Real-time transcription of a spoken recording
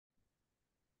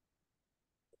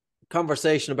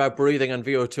conversation about breathing on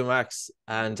VO2 Max,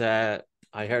 and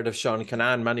I heard of Seán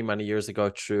Kinane many years ago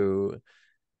through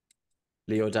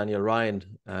Leo Daniel Ryan,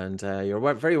 and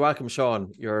you're very welcome, Seán.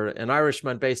 You're an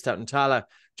Irishman based out in Tala.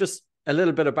 Just a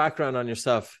little bit of background on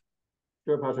yourself.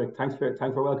 Sure, Patrick. Thanks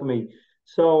for welcoming me.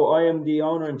 So I am the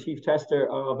owner and chief tester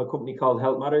of a company called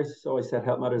Health Matters. So I set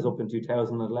Health Matters up in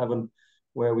 2011,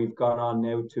 where we've gone on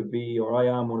now to be, or I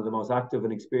am, one of the most active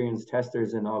and experienced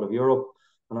testers in all of Europe.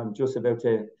 And I'm just about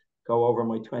to go over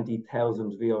my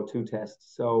 20,000th VO2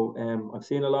 test. So I've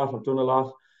seen a lot, I've done a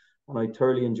lot, and I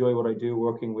thoroughly enjoy what I do,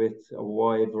 working with a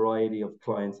wide variety of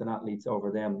clients and athletes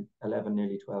over them 11,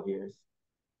 nearly 12 years.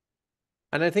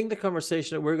 And I think the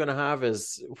conversation that we're going to have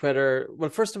is whether, well,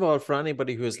 first of all, for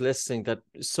anybody who is listening, that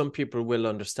some people will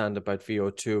understand about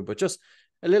VO2, but just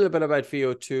a little bit about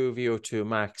VO2, VO2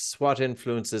 Max. What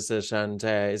influences it, and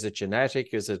is it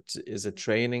genetic? Is it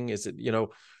training? Is it,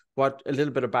 what, a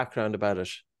little bit of background about it?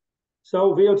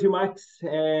 So VO2 Max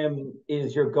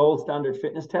is your gold standard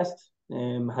fitness test.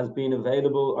 Has been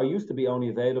available, or used to be only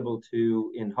available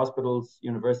in hospitals,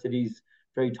 universities,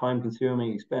 very time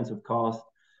consuming, expensive cost.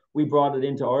 We brought it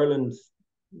into Ireland,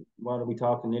 what are we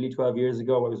talking, nearly 12 years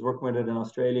ago. I was working with it in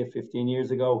Australia 15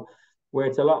 years ago, where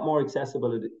it's a lot more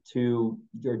accessible to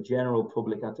your general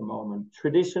public at the moment.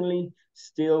 Traditionally,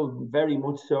 still very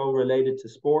much so related to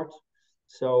sport.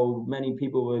 So many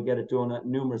people will get it done at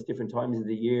numerous different times of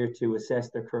the year to assess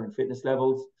their current fitness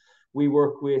levels. We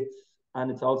work with,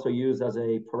 and it's also used as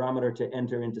a parameter to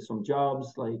enter into some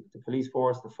jobs like the police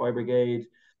force, the fire brigade,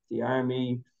 the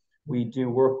army. We do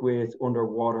work with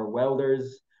underwater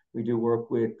welders. We do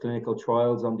work with clinical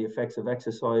trials on the effects of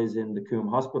exercise in the Coombe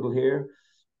Hospital here.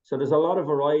 So there's a lot of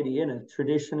variety in it,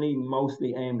 traditionally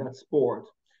mostly aimed at sport.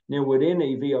 Now, within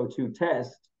a VO2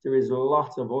 test, there is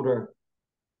lots of other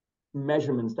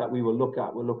measurements that we will look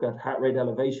at. We'll look at heart rate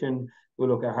elevation. We'll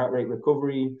look at heart rate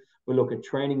recovery. We'll look at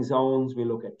training zones. We'll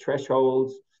look at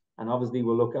thresholds. And obviously,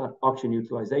 we'll look at oxygen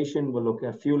utilization. We'll look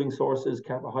at fueling sources,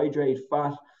 carbohydrate,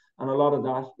 fat. And a lot of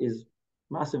that is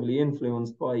massively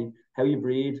influenced by how you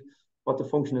breathe, what the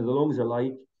function of the lungs are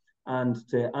like. And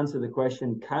to answer the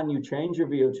question, can you change your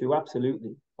VO2?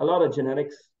 Absolutely. A lot of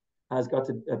genetics has got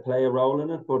to play a role in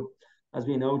it. But as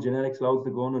we know, genetics loads the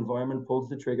gun, environment pulls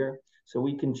the trigger. So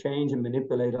we can change and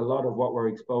manipulate a lot of what we're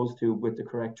exposed to with the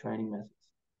correct training methods.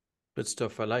 Good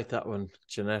stuff. I like that one.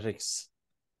 Genetics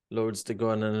loads the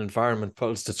gun and environment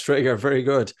pulls the trigger. Very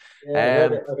good. Yeah,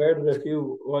 I've heard it a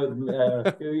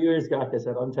few years ago. I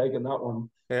said, I'm taking that one.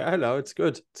 Yeah, I know. It's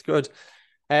good. It's good.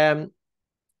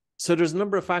 So there's a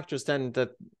number of factors then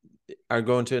that are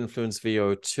going to influence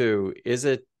VO2. Is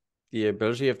it the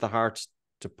ability of the heart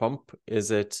to pump?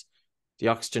 Is it the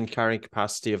oxygen carrying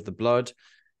capacity of the blood?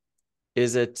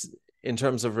 Is it, in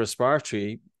terms of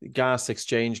respiratory, gas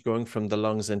exchange going from the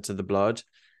lungs into the blood?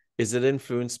 Is it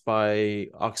influenced by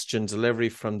oxygen delivery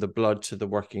from the blood to the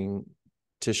working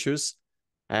tissues?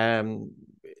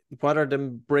 What are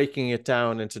them breaking it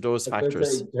down into those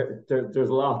factors? There's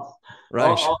lots.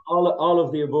 Right. All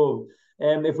of the above.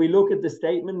 If we look at the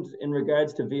statement in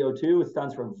regards to VO2, it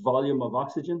stands for volume of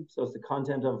oxygen. So it's the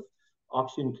content of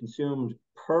oxygen consumed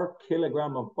per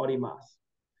kilogram of body mass.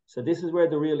 So this is where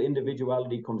the real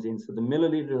individuality comes in. So the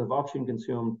milliliters of oxygen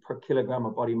consumed per kilogram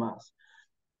of body mass,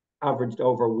 averaged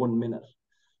over 1 minute.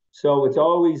 So it's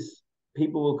always,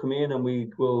 people will come in and we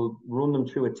will run them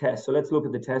through a test. So let's look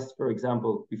at the test, for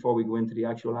example, before we go into the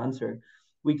actual answer.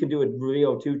 We can do a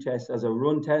VO2 test as a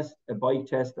run test, a bike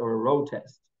test, or a road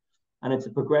test. And it's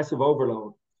a progressive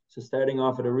overload. So starting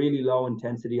off at a really low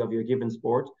intensity of your given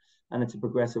sport, and it's a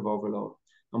progressive overload.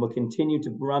 And we'll continue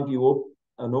to ramp you up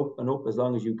and up and up as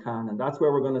long as you can. And that's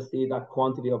where we're going to see that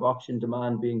quantity of oxygen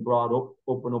demand being brought up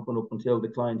and up and up until the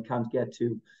client can't get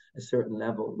to a certain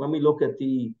level. When we look at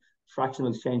the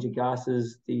fractional exchange of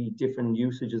gases, the different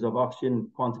usages of oxygen,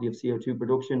 quantity of CO2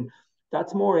 production,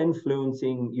 that's more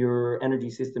influencing your energy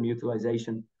system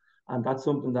utilization. And that's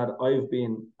something that I've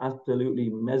been absolutely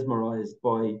mesmerized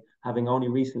by, having only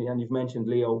recently, and you've mentioned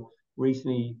Leo,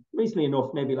 recently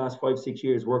enough, maybe last 5-6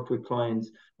 years, worked with clients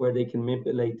where they can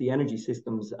manipulate the energy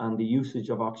systems and the usage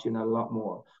of oxygen a lot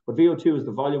more. But VO2 is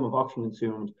the volume of oxygen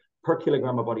consumed per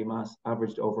kilogram of body mass,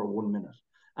 averaged over 1 minute.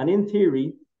 And in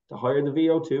theory, the higher the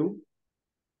VO2,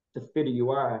 the fitter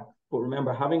you are. But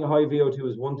remember, having a high VO2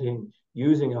 is one thing,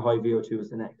 using a high VO2 is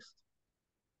the next.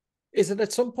 Is it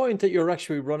at some point that you're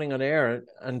actually running on air,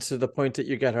 and to the point that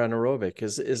you get anaerobic?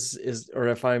 Or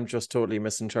if I'm just totally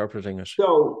misinterpreting it?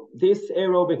 So this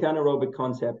aerobic anaerobic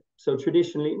concept, so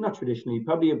not traditionally,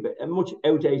 probably a much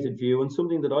outdated view, and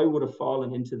something that I would have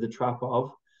fallen into the trap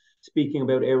of, speaking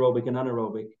about aerobic and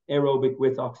anaerobic, aerobic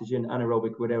with oxygen,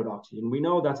 anaerobic without oxygen. We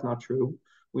know that's not true.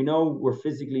 We know we're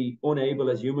physically unable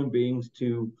as human beings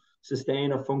to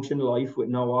sustain or function life with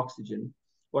no oxygen.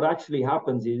 What actually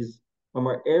happens is when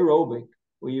we're aerobic,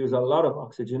 we use a lot of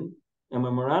oxygen, and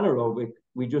when we're anaerobic,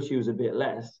 we just use a bit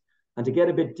less. And to get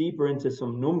a bit deeper into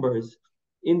some numbers,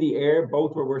 in the air,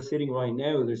 both where we're sitting right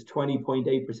now, there's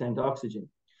 20.8% oxygen.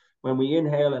 When we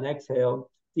inhale and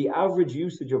exhale, the average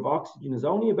usage of oxygen is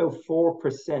only about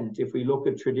 4% if we look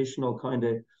at traditional kind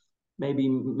of maybe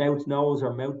mouth-nose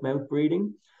or mouth-mouth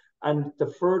breathing. And the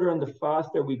further and the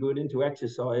faster we go into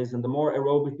exercise and the more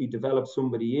aerobically developed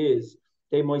somebody is,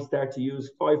 they might start to use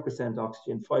 5%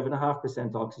 oxygen,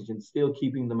 5.5% oxygen, still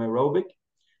keeping them aerobic.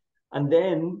 And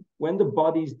then when the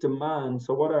body's demand,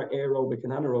 so what are aerobic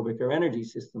and anaerobic are energy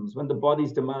systems, when the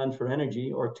body's demand for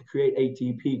energy or to create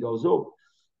ATP goes up,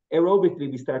 aerobically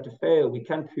we start to fail. We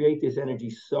can't create this energy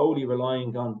solely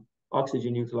relying on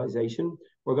oxygen utilization.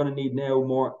 We're going to need now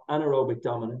more anaerobic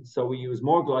dominance. So we use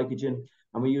more glycogen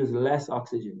and we use less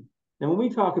oxygen. Now, when we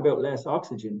talk about less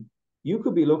oxygen, you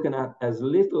could be looking at as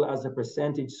little as a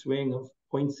percentage swing of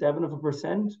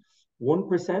 0.7%,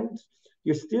 1%.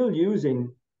 You're still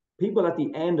using people at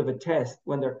the end of a test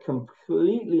when they're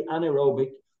completely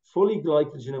anaerobic, fully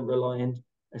glycogen reliant,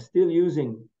 are still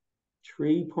using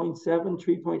 3.7,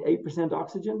 3.8%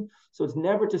 oxygen. So it's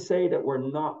never to say that we're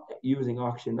not using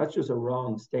oxygen. That's just a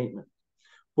wrong statement.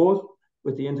 But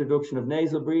with the introduction of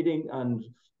nasal breathing and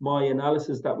my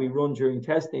analysis that we run during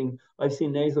testing, I've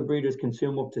seen nasal breathers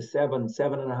consume up to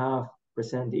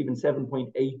 7.5%, even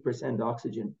 7.8%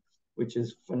 oxygen, which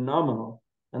is phenomenal.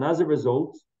 And as a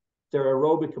result, their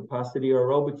aerobic capacity or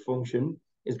aerobic function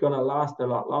is going to last a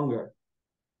lot longer.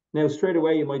 Now, straight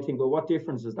away, you might think, well, what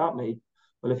difference does that make?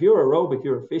 Well, if you're aerobic,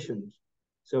 you're efficient.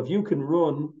 So if you can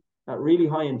run at really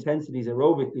high intensities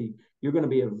aerobically, you're going to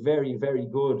be a very, very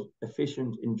good,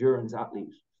 efficient endurance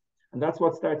athlete. And that's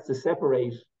what starts to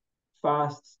separate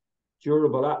fast,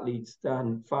 durable athletes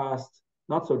than fast,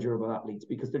 not so durable athletes,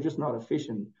 because they're just not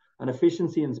efficient. And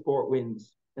efficiency in sport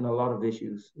wins in a lot of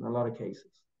issues, in a lot of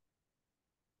cases.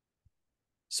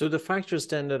 So the factors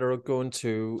then that are going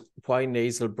to why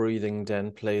nasal breathing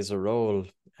then plays a role.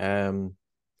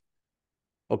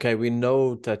 Okay, we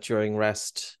know that during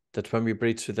rest, that when we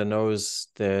breathe through the nose,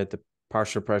 the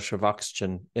partial pressure of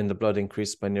oxygen in the blood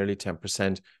increased by nearly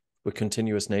 10% with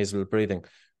continuous nasal breathing.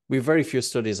 We have very few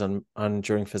studies on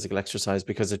during physical exercise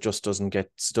because it just doesn't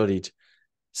get studied.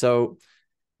 So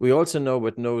we also know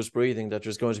with nose breathing that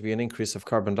there's going to be an increase of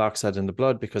carbon dioxide in the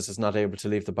blood because it's not able to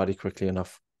leave the body quickly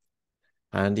enough.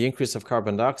 And the increase of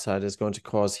carbon dioxide is going to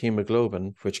cause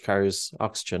hemoglobin, which carries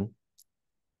oxygen,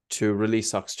 to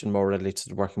release oxygen more readily to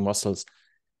the working muscles.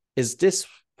 Is this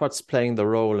what's playing the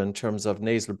role in terms of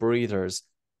nasal breathers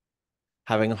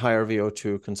having a higher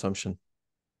VO2 consumption?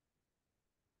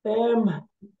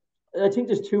 I think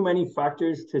there's too many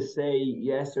factors to say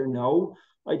yes or no.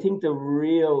 I think the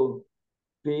real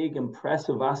big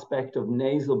impressive aspect of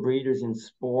nasal breathers in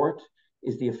sport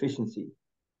is the efficiency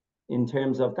in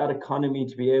terms of that economy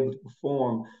to be able to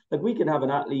perform. Like we can have an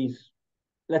athlete,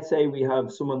 let's say we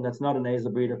have someone that's not a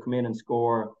nasal breather come in and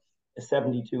score a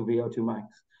 72 VO2 max.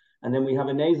 And then we have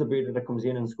a nasal breather that comes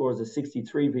in and scores a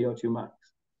 63 VO2 max.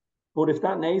 But if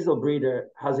that nasal breather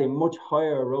has a much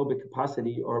higher aerobic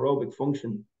capacity or aerobic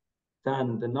function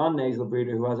than the non-nasal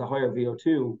breather who has a higher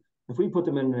VO2, if we put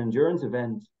them in an endurance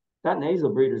event, that nasal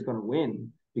breather is going to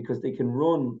win because they can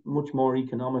run much more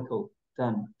economical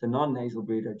than the non-nasal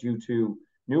breather due to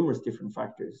numerous different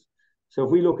factors. So if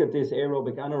we look at this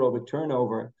aerobic anaerobic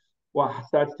turnover, what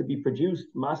starts to be produced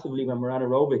massively when we're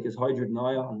anaerobic is hydrogen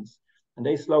ions, and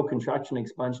they slow contraction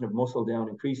expansion of muscle down,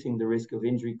 increasing the risk of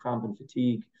injury, cramp, and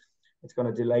fatigue. It's going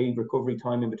to delay recovery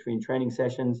time in between training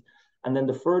sessions. And then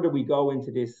the further we go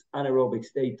into this anaerobic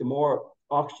state, the more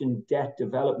oxygen debt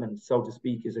development, so to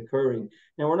speak, is occurring.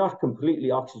 Now, we're not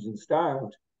completely oxygen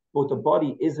starved, but the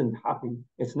body isn't happy.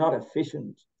 It's not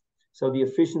efficient. So the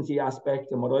efficiency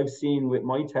aspect and what I've seen with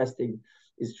my testing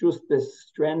is just the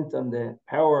strength and the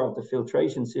power of the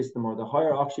filtration system or the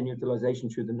higher oxygen utilization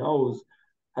through the nose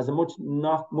has a much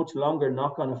longer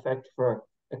knock-on effect for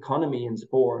economy in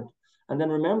sport. And then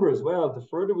remember as well, the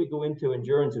further we go into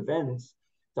endurance events,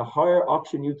 the higher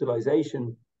oxygen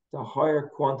utilization, the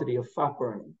higher quantity of fat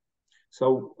burning.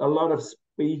 So a lot of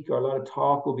speak or a lot of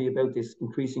talk will be about this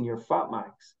increasing your fat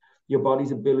max, your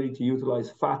body's ability to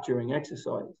utilize fat during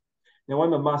exercise. Now,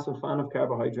 I'm a massive fan of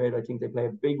carbohydrate. I think they play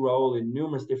a big role in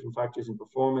numerous different factors in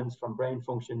performance, from brain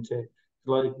function to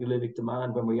glycolytic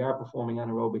demand when we are performing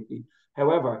anaerobically.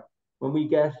 However, when we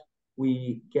get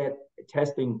we get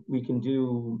testing. We can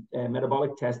do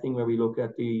metabolic testing where we look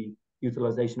at the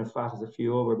utilization of fat as a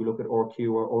fuel, where we look at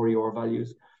RQ or RER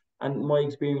values. And my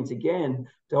experience again,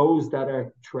 those that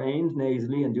are trained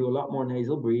nasally and do a lot more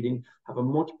nasal breathing have a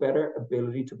much better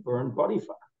ability to burn body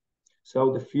fat.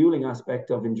 So the fueling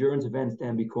aspect of endurance events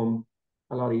then become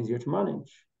a lot easier to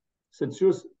manage. So it's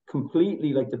just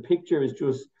completely like the picture is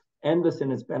just endless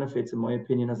in its benefits, in my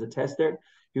opinion, as a tester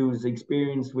who's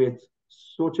experienced with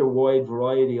such a wide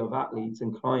variety of athletes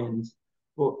and clients,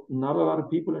 but not a lot of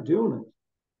people are doing it.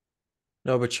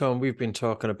 No, but Seán, we've been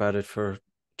talking about it for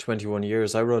 21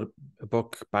 years. I wrote a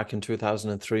book back in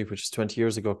 2003, which is 20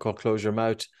 years ago, called Close Your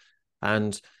Mouth.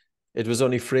 And it was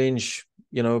only fringe,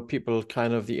 people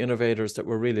kind of the innovators that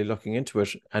were really looking into it,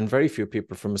 and very few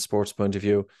people from a sports point of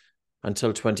view.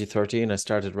 Until 2013, I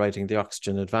started writing The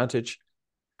Oxygen Advantage.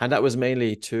 And that was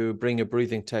mainly to bring a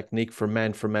breathing technique for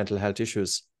men for mental health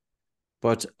issues.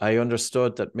 But I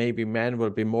understood that maybe men will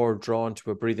be more drawn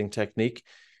to a breathing technique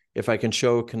if I can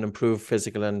show it can improve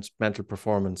physical and mental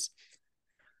performance.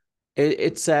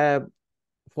 It's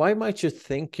why might you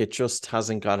think it just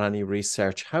hasn't got any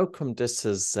research? How come this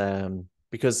is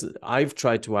because I've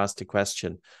tried to ask the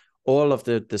question, all of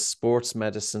the sports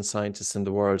medicine scientists in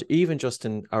the world, even just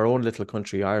in our own little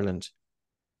country, Ireland,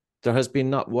 there has been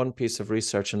not one piece of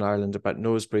research in Ireland about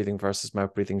nose breathing versus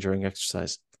mouth breathing during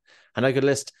exercise. And I could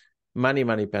list many,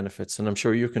 many benefits, and I'm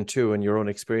sure you can too in your own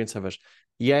experience of it,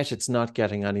 yet it's not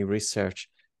getting any research.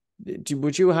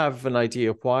 Would you have an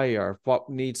idea why or what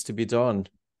needs to be done?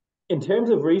 In terms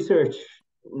of research,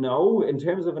 no. In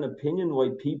terms of an opinion why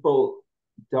people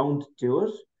don't do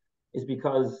it is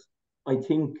because I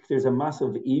think there's a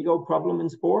massive ego problem in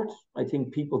sport. I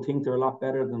think people think they're a lot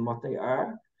better than what they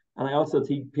are. And I also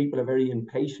think people are very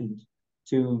impatient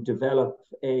to develop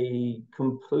a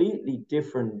completely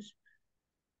different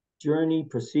journey,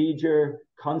 procedure,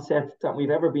 concept that we've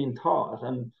ever been taught.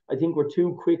 And I think we're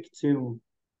too quick to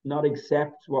not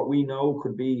accept what we know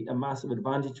could be a massive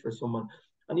advantage for someone.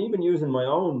 And even using my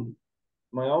own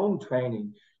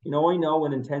training, I know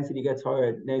when intensity gets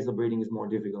higher, nasal breathing is more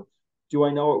difficult. Do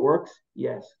I know it works?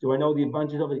 Yes. Do I know the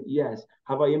advantage of it? Yes.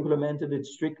 Have I implemented it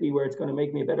strictly where it's going to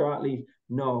make me a better athlete?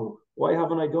 No. Why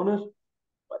haven't I done it?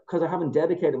 Because I haven't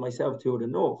dedicated myself to it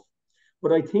enough.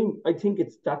 But I think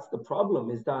that's the problem,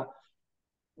 is that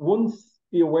once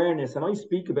the awareness, and I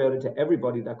speak about it to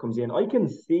everybody that comes in, I can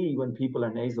see when people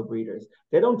are nasal breathers.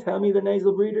 They don't tell me they're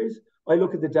nasal breathers. I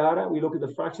look at the data, we look at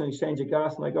the fractional exchange of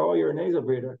gas, and I go, oh, you're a nasal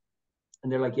breather.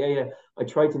 And they're like, yeah, I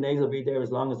tried to nasal breathe there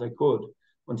as long as I could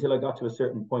until I got to a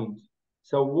certain point.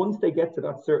 So once they get to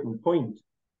that certain point,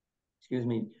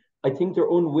 I think they're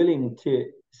unwilling to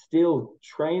still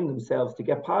train themselves to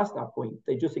get past that point.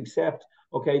 They just accept,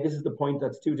 okay, this is the point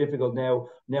that's too difficult now.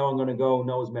 Now I'm going to go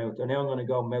nose mouth, or now I'm going to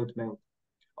go mouth mouth.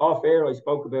 Off air, I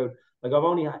spoke about, like, I've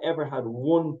only ever had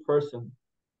one person,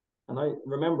 and I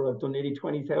remember I've done nearly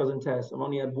 20,000 tests. I've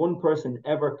only had one person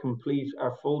ever complete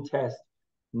our full test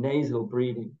nasal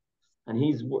breathing. And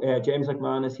he's James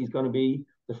McManus. He's going to be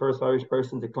the first Irish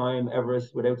person to climb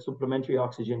Everest without supplementary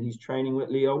oxygen. He's training with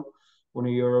Leo, one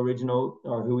of your original,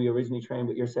 or who he originally trained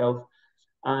with yourself.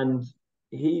 And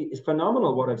he is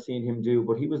phenomenal what I've seen him do,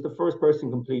 but he was the first person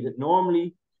completed.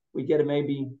 Normally, we get to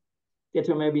maybe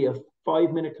a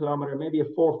 5-minute kilometer, maybe a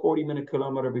 4:40-minute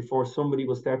kilometer before somebody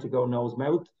will start to go nose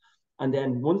mouth. And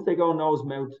then once they go nose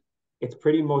mouth, it's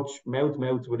pretty much mouth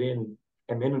mouth within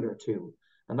a minute or two.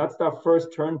 And that's that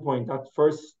first turn point,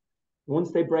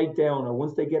 once they break down or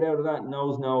once they get out of that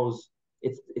nose,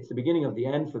 it's the beginning of the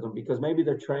end for them, because maybe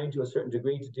they're trained to a certain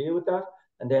degree to deal with that.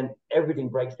 And then everything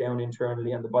breaks down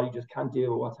internally and the body just can't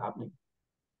deal with what's happening.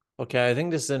 Okay, I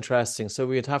think this is interesting. So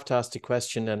we'd have to ask the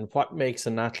question then, what makes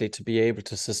an athlete to be able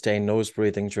to sustain nose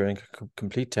breathing during a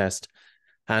complete test?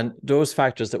 And those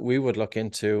factors that we would look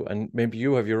into, and maybe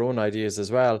you have your own ideas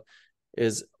as well,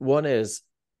 is one is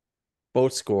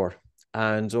boat score.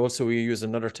 And also we use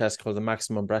another test called the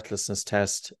maximum breathlessness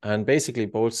test. And basically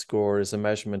boat score is a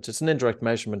measurement. It's an indirect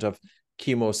measurement of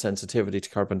chemosensitivity to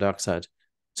carbon dioxide.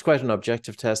 It's quite an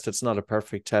objective test. It's not a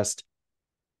perfect test.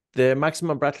 The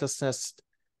maximum breathlessness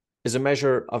is a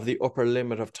measure of the upper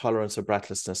limit of tolerance of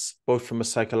breathlessness, both from a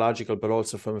psychological, but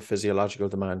also from a physiological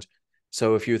demand.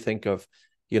 So if you think of,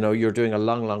 you're doing a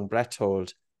long breath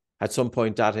hold, at some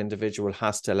point that individual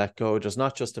has to let go. There's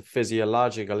not just a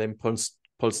physiological impulse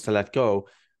to let go,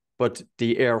 but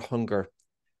the air hunger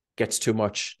gets too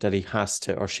much that he has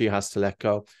to, or she has to let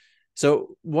go.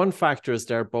 So one factor is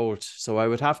their bolt. So I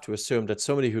would have to assume that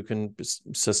somebody who can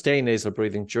sustain nasal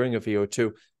breathing during a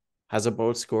VO2 has a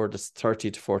bolt score that's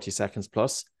 30 to 40 seconds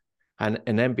plus. and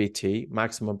an MBT,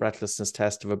 maximum breathlessness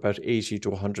test, of about 80 to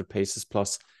 100 paces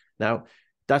plus. Now,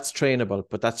 that's trainable,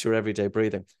 but that's your everyday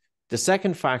breathing. The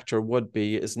second factor would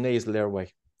be is nasal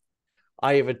airway.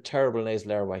 I have a terrible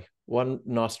nasal airway. One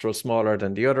nostril smaller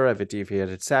than the other. I have a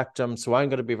deviated septum. So I'm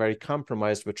going to be very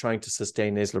compromised with trying to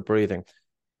sustain nasal breathing.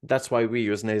 That's why we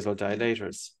use nasal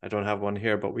dilators. I don't have one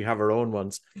here, but we have our own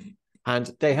ones.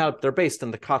 And they help. They're based on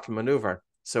the Cottle maneuver.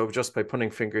 So just by putting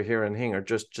finger here and here,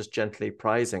 just gently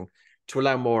prising to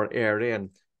allow more air in.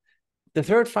 The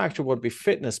third factor would be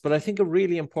fitness, but I think a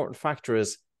really important factor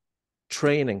is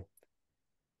training.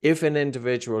 If an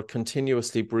individual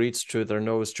continuously breathes through their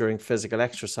nose during physical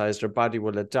exercise, their body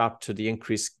will adapt to the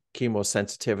increased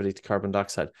chemosensitivity to carbon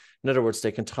dioxide. In other words,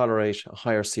 they can tolerate a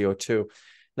higher CO2.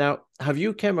 Now, have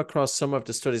you come across some of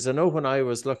the studies? I know when I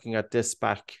was looking at this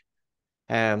back,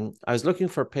 I was looking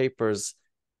for papers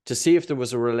to see if there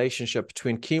was a relationship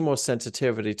between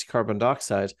chemosensitivity to carbon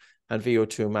dioxide and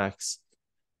VO2 max.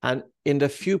 And in the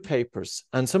few papers,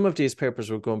 and some of these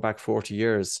papers were going back 40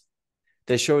 years,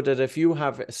 they showed that if you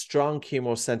have a strong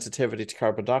chemosensitivity to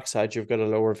carbon dioxide, you've got a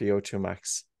lower VO2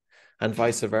 max, and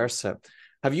vice versa.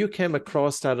 Have you come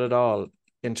across that at all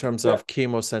in terms of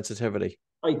chemosensitivity?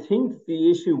 I think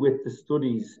the issue with the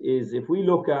studies is if we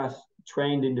look at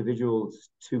trained individuals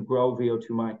to grow VO2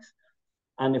 max,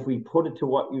 and if we put it to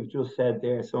what you've just said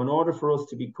there, so in order for us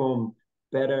to become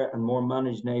better and more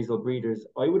managed nasal breathers,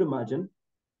 I would imagine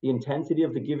the intensity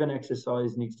of the given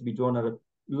exercise needs to be done at a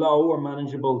low or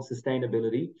manageable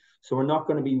sustainability. So we're not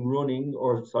going to be running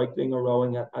or cycling or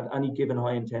rowing at any given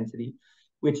high intensity,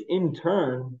 which in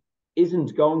turn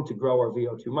isn't going to grow our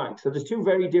VO2 max. So there's two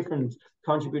very different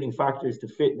contributing factors to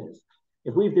fitness.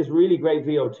 If we have this really great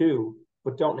VO2,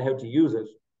 but don't know how to use it,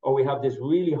 or we have this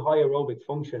really high aerobic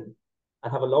function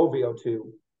and have a low VO2,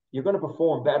 you're going to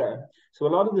perform better. So a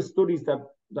lot of the studies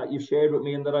that you've shared with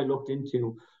me and that I looked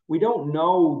into, we don't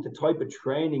know the type of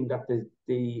training that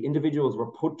the individuals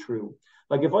were put through.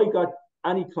 Like if I got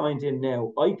any client in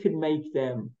now, I could make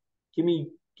them, give me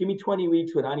 20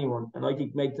 weeks with anyone and I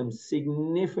could make them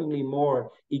significantly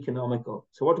more economical.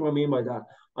 So what do I mean by that?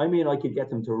 I mean, I could get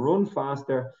them to run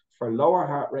faster for lower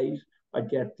heart rate. I'd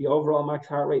get the overall max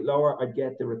heart rate lower. I'd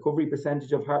get the recovery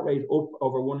percentage of heart rate up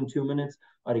over 1 and 2 minutes.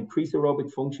 I'd increase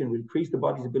aerobic function, would increase the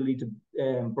body's ability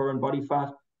to burn body fat,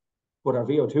 but our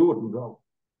VO2 wouldn't grow.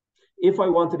 If I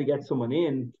wanted to get someone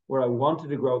in where I wanted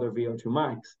to grow their VO2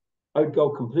 max, I would go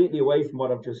completely away from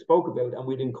what I've just spoke about, and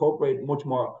we'd incorporate much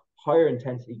more higher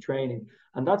intensity training.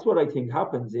 And that's what I think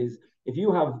happens is if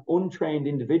you have untrained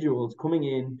individuals coming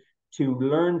in to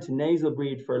learn to nasal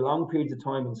breathe for long periods of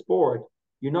time in sport,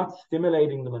 you're not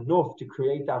stimulating them enough to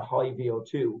create that high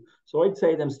VO2. So I'd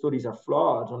say them studies are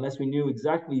flawed unless we knew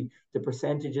exactly the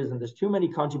percentages, and there's too many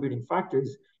contributing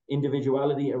factors: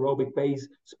 individuality, aerobic base,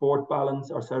 sport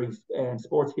balance,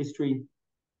 sports history,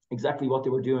 exactly what they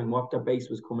were doing, what their base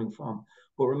was coming from.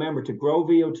 But remember, to grow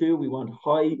VO2, we want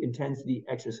high intensity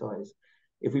exercise.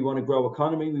 If we want to grow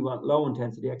economy, we want low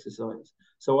intensity exercise.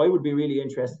 So I would be really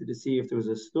interested to see if there was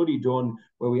a study done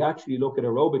where we actually look at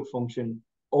aerobic function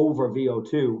over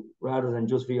VO2 rather than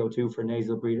just VO2 for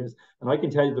nasal breathers. And I can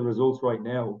tell you the results right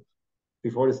now,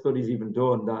 before the study's even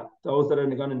done, that those that are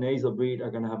going to nasal breathe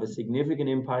are going to have a significant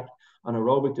impact on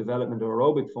aerobic development or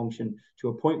aerobic function to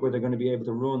a point where they're going to be able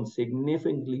to run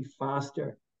significantly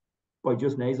faster by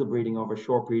just nasal breathing over a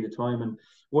short period of time.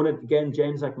 And again,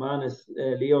 James McManus,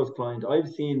 Leo's client, I've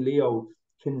seen Leo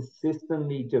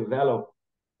consistently develop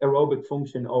aerobic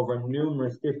function over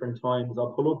numerous different times.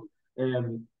 I'll pull up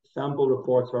sample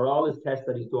reports for all his tests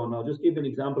that he's done. I'll just give an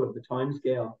example of the time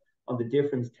scale on the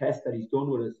different tests that he's done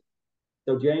with us.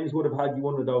 So James would have had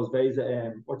one of those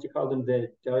what do you call them, the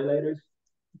dilators?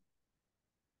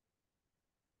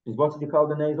 What did you call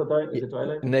the nasal dilator? Is it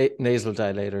dilator? Nasal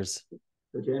dilators.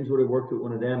 So James would have worked with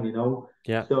one of them, you know.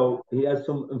 Yeah. So he has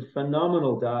some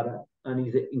phenomenal data, and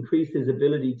he's increased his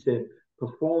ability to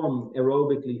perform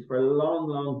aerobically for long,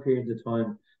 long periods of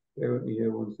time. Bear with me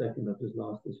here 1 second. I've just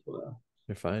lost this file.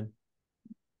 You're fine.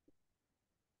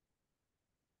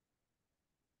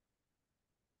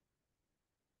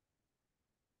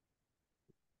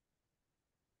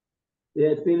 Yeah,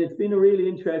 it's been a really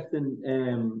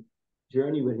interesting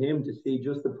journey with him to see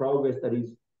just the progress that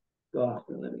he's got.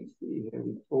 And let me see here,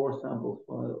 with 4 sample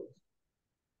files.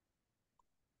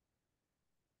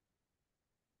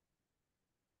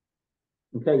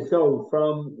 Okay, so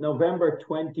from November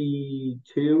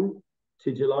 22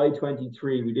 to July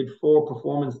 23, we did 4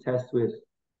 performance tests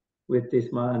with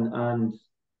this man, and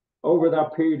over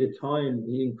that period of time,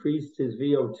 he increased his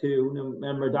VO2. Now,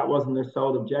 remember, that wasn't their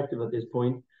sole objective at this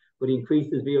point, but he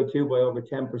increased his VO2 by over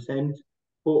 10%.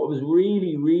 But what was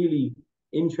really, really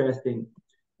interesting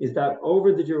is that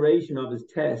over the duration of his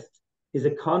test, his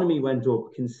economy went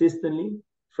up consistently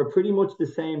for pretty much the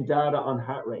same data on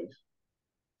heart rate.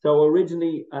 So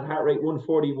originally at heart rate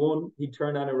 141, he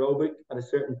turned anaerobic at a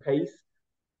certain pace.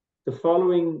 The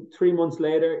following 3 months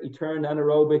later, he turned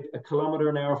anaerobic a kilometer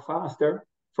an hour faster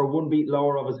for 1 beat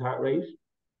lower of his heart rate.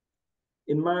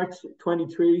 In March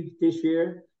 23 this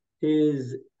year,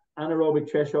 his anaerobic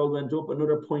threshold went up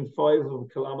another 0.5 of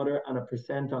a kilometer and a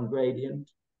percent on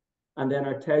gradient. And then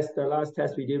our last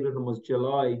test we did with him was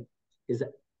July. His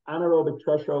anaerobic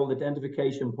threshold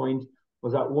identification point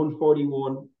was at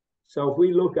 141. So if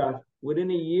we look at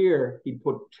within a year, he'd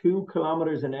put 2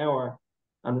 kilometers an hour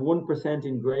and 1%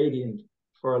 in gradient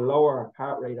for a lower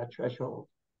heart rate at threshold.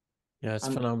 Yeah, it's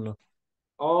phenomenal.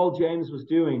 All James was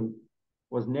doing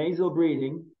was nasal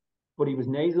breathing, but he was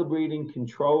nasal breathing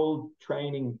controlled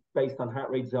training based on heart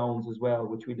rate zones as well,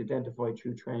 which we'd identified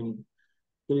through training.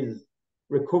 His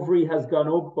recovery has gone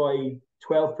up by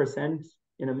 12%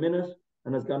 in a minute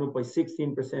and has gone up by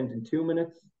 16% in 2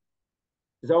 minutes.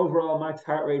 His overall max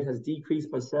heart rate has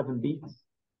decreased by 7 beats.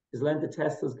 His length of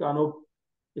test has gone up.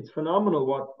 It's phenomenal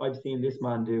what I've seen this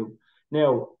man do.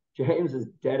 Now, James is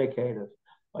dedicated.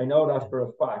 I know that for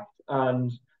a fact.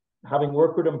 And having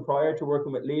worked with him prior to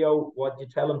working with Leo, what you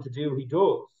tell him to do, he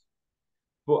does.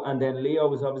 And then Leo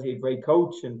was obviously a great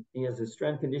coach, and he has his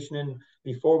strength conditioning.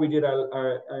 Before we did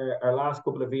our last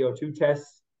couple of VO2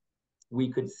 tests, we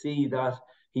could see that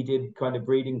he did kind of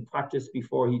breathing practice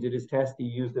before he did his test. He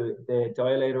used the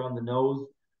dilator on the nose.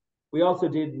 We also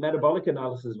did metabolic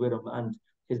analysis with him, and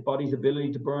his body's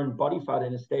ability to burn body fat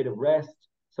in a state of rest,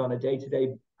 so on a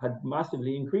day-to-day, had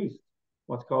massively increased.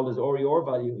 What's called his RER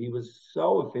value. He was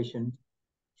so efficient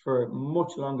for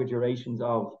much longer durations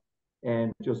of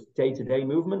just day-to-day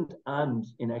movement and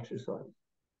in exercise.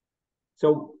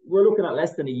 So we're looking at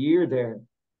less than a year there.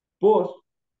 But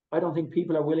I don't think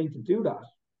people are willing to do that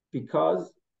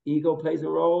because ego plays a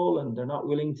role and they're not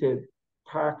willing to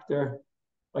park their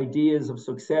ideas of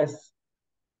success.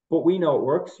 But we know it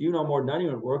works. You know more than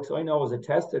anyone it works. I know as a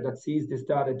tester that sees this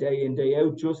data day in, day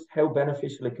out, just how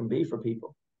beneficial it can be for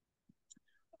people.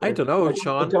 I don't know,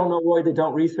 Seán. I don't know why they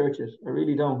don't research it. I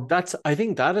really don't. I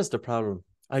think that is the problem.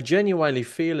 I genuinely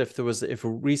feel if a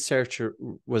researcher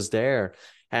was there,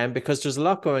 and because there's a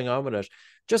lot going on with it.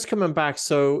 Just coming back,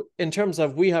 so in terms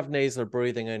of we have nasal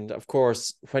breathing, and of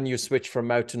course, when you switch from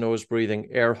mouth to nose breathing,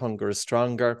 air hunger is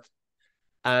stronger,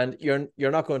 and you're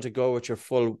not going to go with your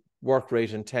full work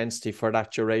rate intensity for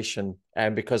that duration,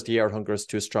 and because the air hunger is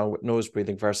too strong with nose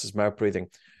breathing versus mouth breathing.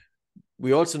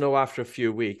 We also know after a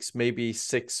few weeks, maybe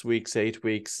 6 weeks, 8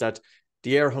 weeks, that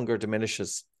the air hunger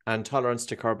diminishes and tolerance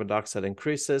to carbon dioxide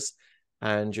increases.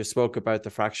 And you spoke about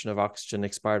the fraction of oxygen,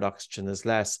 expired oxygen is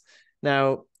less.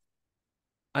 Now,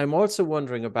 I'm also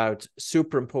wondering about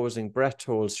superimposing breath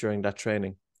holds during that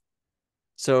training.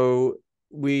 So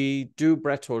we do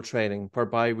breath hold training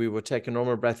whereby we would take a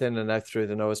normal breath in and out through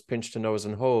the nose, pinch the nose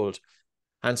and hold.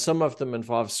 And some of them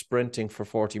involve sprinting for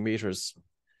 40 meters.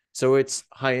 So it's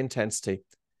high intensity.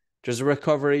 There's a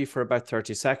recovery for about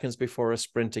 30 seconds before a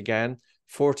sprint again,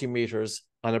 40 meters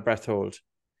on a breath hold.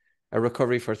 A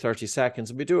recovery for 30 seconds.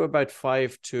 And we do about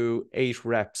 5 to 8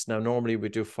 reps. Now, normally we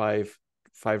do five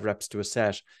reps to a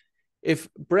set. If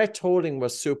breath holding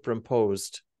was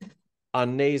superimposed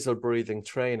on nasal breathing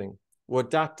training,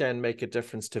 would that then make a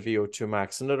difference to VO2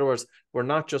 max? In other words, we're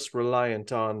not just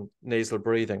reliant on nasal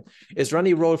breathing. Is there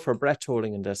any role for breath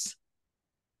holding in this?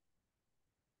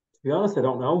 To be honest, I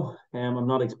don't know. I'm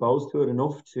not exposed to it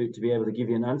enough to be able to give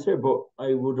you an answer, but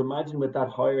I would imagine with that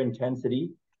higher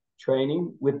intensity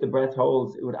training with the breath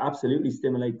holds, it would absolutely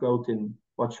stimulate growth in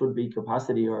what should be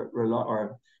capacity or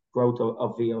growth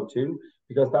of VO2,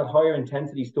 because that higher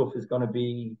intensity stuff is going to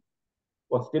be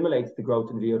what stimulates the growth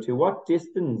in VO2. What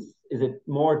distance? Is it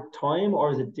more time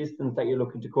or is it distance that you're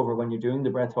looking to cover when you're doing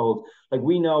the breath hold? Like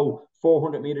we know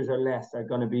 400 meters or less are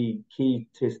going to be key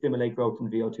to stimulate growth in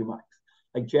VO2 max.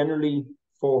 Like generally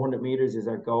 400 meters is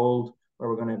our goal where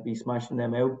we're going to be smashing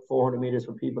them out. 400 meters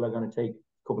for people are going to take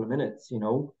a couple of minutes, you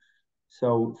know.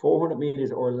 So 400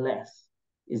 meters or less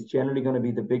is generally going to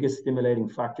be the biggest stimulating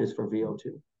factors for VO2.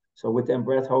 So with them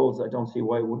breath holds, I don't see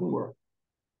why it wouldn't work.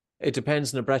 It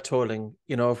depends on the breath holding.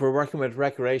 You know, if we're working with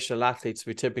recreational athletes,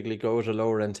 we typically go with a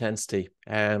lower intensity.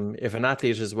 If an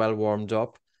athlete is well warmed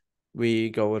up, we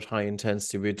go with high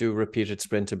intensity. We do repeated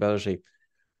sprintability.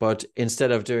 But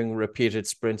instead of doing repeated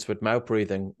sprints with mouth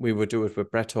breathing, we would do it with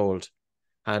breath hold.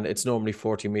 And it's normally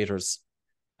 40 meters.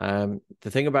 The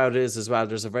thing about it is as well,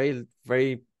 there's a very,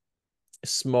 very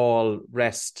small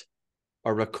rest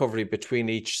or recovery between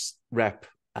each rep.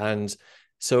 And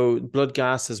So blood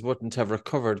gases wouldn't have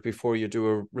recovered before you do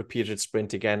a repeated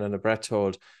sprint again on a breath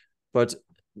hold. But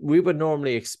we would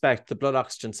normally expect the blood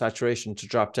oxygen saturation to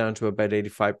drop down to about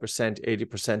 85%,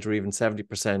 80%, or even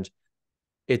 70%.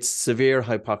 It's severe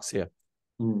hypoxia.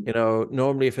 You know,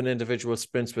 normally if an individual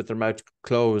sprints with their mouth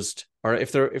closed, or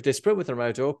if they sprint with their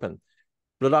mouth open,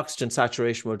 blood oxygen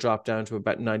saturation will drop down to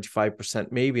about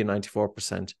 95%, maybe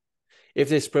 94%. If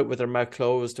they sprint with their mouth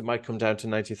closed, it might come down to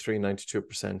 93,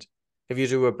 92%. If you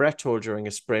do a breath hold during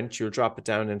a sprint, you'll drop it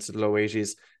down into the low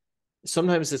 80s.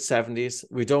 Sometimes it's 70s.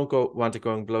 We don't want it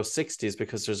going below 60s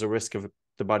because there's a risk of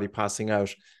the body passing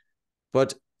out.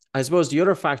 But I suppose the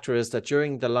other factor is that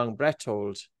during the long breath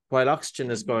hold, while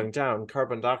oxygen is going down,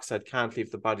 carbon dioxide can't leave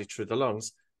the body through the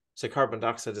lungs. So carbon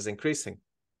dioxide is increasing.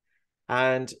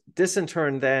 And this in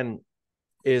turn then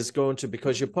is going to,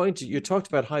 because you talked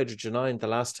about hydrogen ion the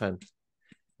last time.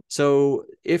 So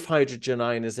if hydrogen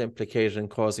ion is implicated in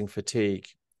causing fatigue,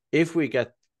 if we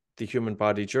get the human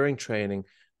body during training,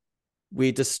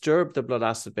 we disturb the blood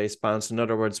acid-base balance. In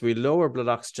other words, we lower blood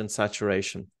oxygen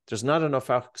saturation. There's not enough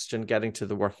oxygen getting to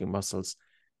the working muscles.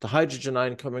 The hydrogen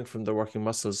ion coming from the working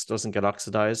muscles doesn't get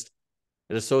oxidized.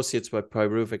 It associates with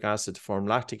pyruvic acid to form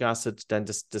lactic acid, then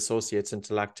dissociates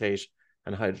into lactate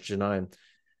and hydrogen ion.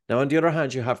 Now, on the other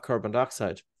hand, you have carbon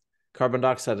dioxide. Carbon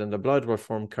dioxide in the blood will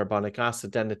form carbonic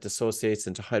acid, then it dissociates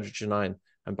into hydrogen ion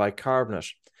and bicarbonate.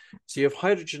 So you have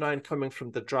hydrogen ion coming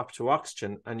from the drop to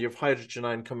oxygen, and you have hydrogen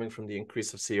ion coming from the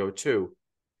increase of CO2.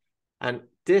 And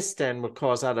this then will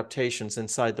cause adaptations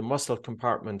inside the muscle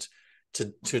compartment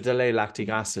to delay lactic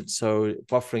acid. So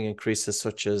buffering increases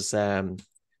such as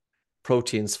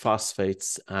proteins,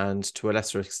 phosphates, and to a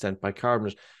lesser extent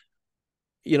bicarbonate.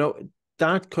 You know,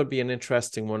 that could be an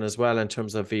interesting one as well in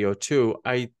terms of VO2.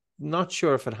 I'm not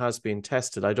sure if it has been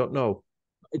tested. I don't know.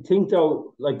 I think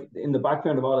though, like in the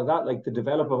background of all of that, like the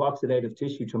develop of oxidative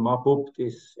tissue to mop up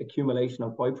this accumulation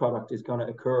of byproduct is going to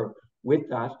occur with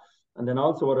that. And then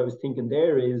also what I was thinking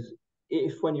there is,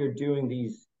 if when you're doing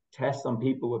these tests on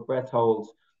people with breath holds,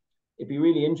 it'd be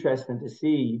really interesting to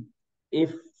see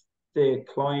if the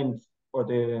client or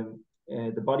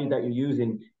the body that you're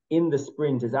using in the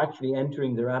sprint is actually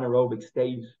entering their anaerobic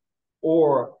state,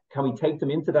 or can we take them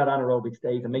into that anaerobic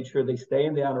state and make sure they stay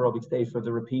in the anaerobic state for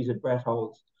the repeated breath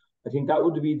holds? I think that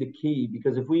would be the key,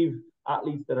 because if we've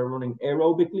athletes that are running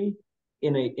aerobically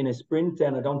in a sprint,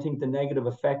 then I don't think the negative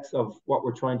effects of what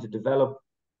we're trying to develop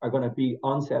are going to be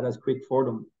onset as quick for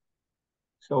them.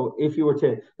 So if you were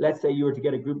to, let's say you were to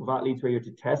get a group of athletes where you're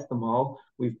to test them all,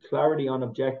 we've clarity on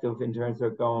objective in terms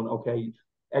of going, okay,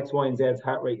 X, Y, and Z's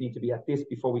heart rate need to be at this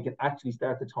before we can actually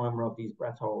start the timer of these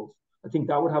breath holds. I think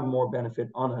that would have more benefit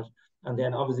on it. And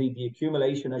then obviously the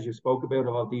accumulation, as you spoke about,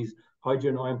 of all these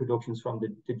hydrogen ion productions from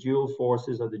the dual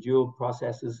forces or the dual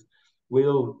processes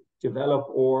will develop,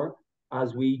 or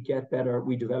as we get better,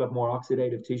 we develop more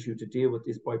oxidative tissue to deal with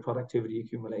this byproductivity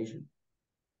accumulation.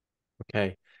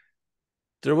 Okay.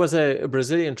 There was a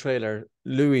Brazilian trailer,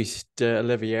 Luis de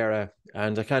Oliveira,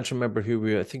 and I can't remember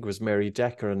who, I think it was Mary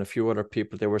Decker and a few other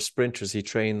people. They were sprinters. He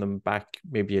trained them back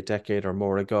maybe a decade or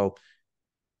more ago.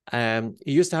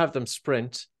 He used to have them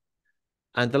sprint,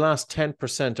 and the last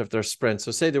 10% of their sprint,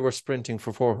 so say they were sprinting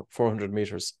for 400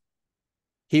 meters,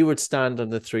 he would stand on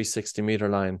the 360-meter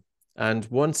line. And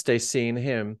once they seen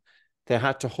him, they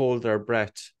had to hold their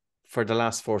breath for the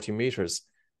last 40 meters.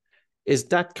 Is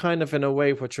that kind of in a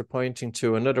way what you're pointing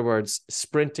to? In other words,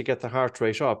 sprint to get the heart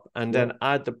rate up and then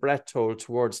add the breath hold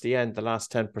towards the end, the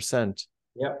last 10%.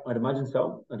 Yeah, I'd imagine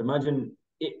so. I'd imagine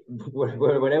it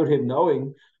without him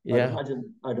knowing. Yeah.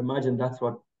 I'd imagine that's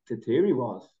what the theory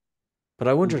was. But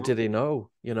I wonder, did he know?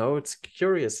 You know, it's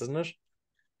curious, isn't it?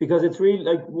 Because it's really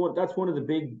like that's one of the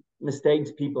big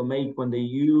mistakes people make when they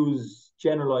use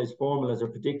generalized formulas or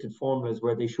predicted formulas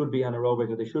where they should be anaerobic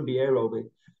or they should be aerobic.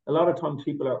 A lot of times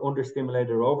people are understimulated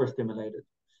or overstimulated.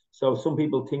 So some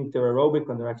people think they're aerobic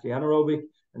when they're actually anaerobic,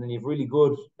 and then you have really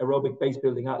good aerobic base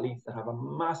building athletes that have a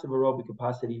massive aerobic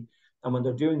capacity, and when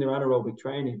they're doing their anaerobic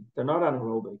training, they're not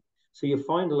anaerobic. So you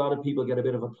find a lot of people get a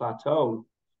bit of a plateau.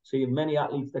 So you have many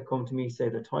athletes that come to me say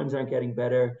their times aren't getting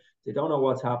better, they don't know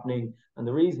what's happening, and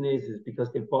the reason is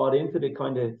because they've bought into the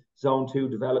kind of zone 2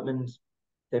 development.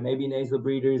 They may be nasal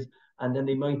breathers, and then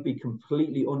they might be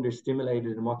completely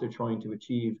understimulated in what they're trying to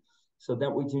achieve. So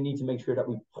that we need to make sure that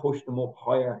we push them up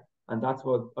higher, and that's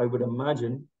what I would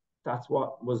imagine. That's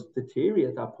what was the theory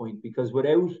at that point, because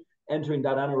without entering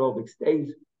that anaerobic state,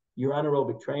 your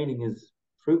anaerobic training is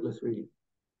fruitless, really.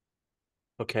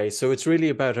 Okay, so it's really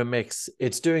about a mix.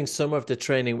 It's doing some of the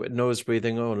training with nose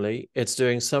breathing only. It's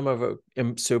doing some of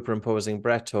it superimposing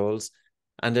breath holds,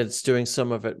 and it's doing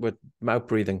some of it with mouth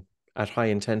breathing at high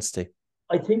intensity.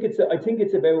 I think it's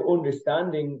about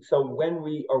understanding. So when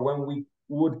we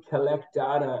would collect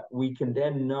data, we can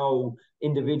then know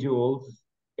individuals'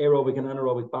 aerobic and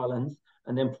anaerobic balance,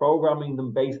 and then programming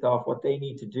them based off what they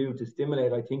need to do to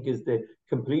stimulate, I think, is the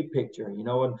complete picture. You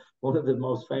know, and one of the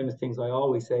most famous things I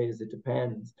always say is it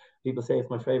depends. People say it's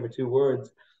my favorite two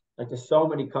words. Like there's so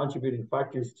many contributing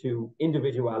factors to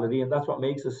individuality, and that's what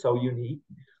makes us so unique.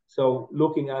 So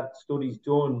looking at studies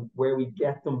done where we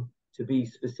get them to be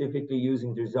specifically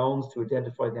using their zones to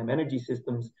identify them energy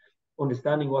systems,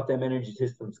 understanding what them energy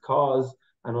systems cause,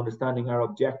 and understanding our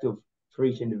objective for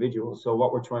each individual. So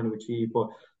what we're trying to achieve. But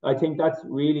I think that's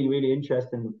really, really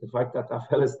interesting. The fact that that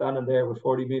fella's standing there with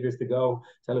 40 meters to go,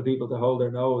 telling people to hold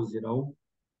their nose, you know.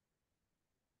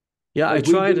 Yeah, I Like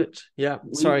we tried do, it. Yeah,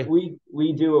 sorry.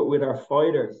 we do it with our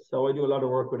fighters. So I do a lot of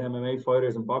work with MMA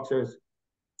fighters and boxers.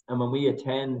 And when we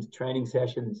attend training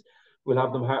sessions, we'll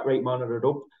have them heart rate monitored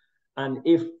up. And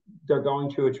if they're going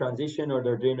through a transition or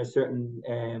they're doing a certain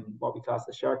what we class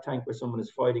the shark tank, where someone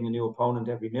is fighting a new opponent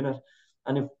every minute,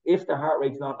 and if the heart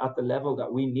rate's not at the level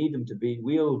that we need them to be,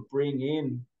 we'll bring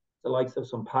in the likes of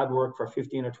some pad work for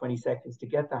 15 or 20 seconds to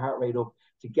get the heart rate up,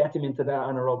 to get them into that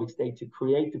anaerobic state, to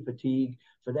create the fatigue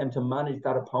for them to manage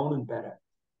that opponent better.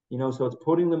 You know, so it's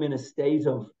putting them in a state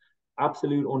of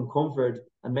absolute uncomfort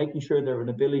and making sure they're an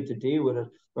ability to deal with it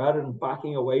rather than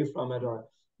backing away from it or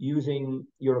using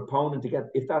your opponent to get,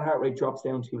 if that heart rate drops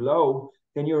down too low,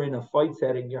 then you're in a fight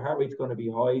setting. Your heart rate's going to be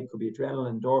high. It could be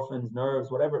adrenaline, endorphins, nerves,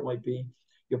 whatever it might be.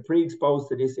 You're pre-exposed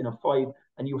to this in a fight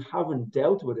and you haven't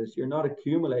dealt with it. You're not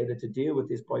accumulated to deal with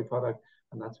this byproduct.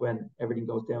 And that's when everything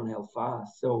goes downhill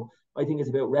fast. So I think it's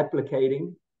about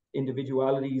replicating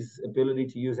individuality's ability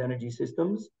to use energy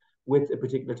systems with a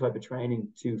particular type of training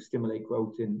to stimulate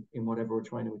growth in whatever we're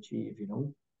trying to achieve, you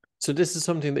know. So this is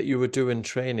something that you would do in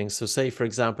training. So say, for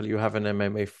example, you have an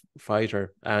MMA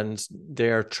fighter and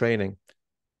they're training.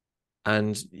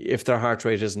 And if their heart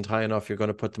rate isn't high enough, you're going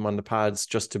to put them on the pads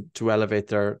just to elevate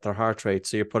their heart rate.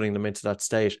 So you're putting them into that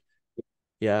state.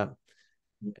 Yeah.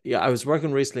 Yeah. I was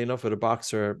working recently enough with a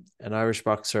boxer, an Irish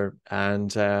boxer,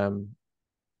 and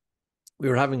we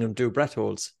were having him do breath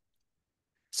holds.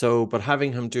 So, but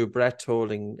having him do breath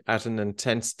holding at an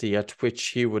intensity at which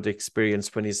he would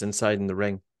experience when he's inside in the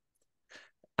ring.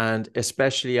 And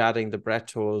especially adding the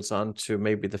breath holds onto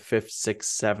maybe the 5th,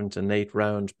 6th, 7th, and 8th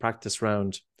round, practice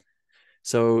round.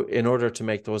 So in order to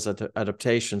make those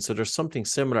adaptations, so there's something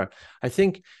similar. I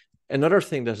think another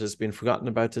thing that has been forgotten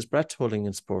about is breath holding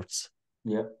in sports.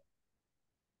 Yeah.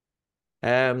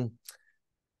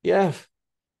 Yeah.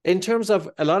 In terms of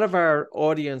a lot of our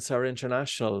audience are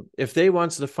international, if they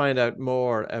wanted to find out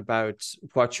more about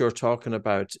what you're talking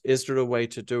about, is there a way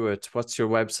to do it? What's your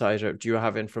website, or do you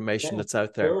have information Yeah, that's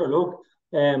out there? sure. Look,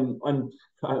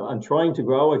 I'm trying to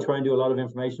grow. I try and do a lot of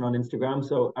information on Instagram.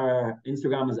 So our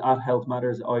Instagram is at Health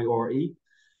Matters IRE,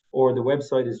 or the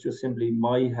website is just simply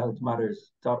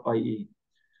myhealthmatters.ie.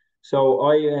 So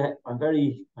I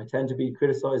tend to be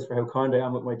criticized for how kind I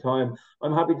am with my time.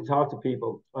 I'm happy to talk to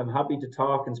people. I'm happy to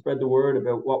talk and spread the word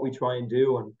about what we try and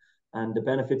do and the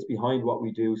benefits behind what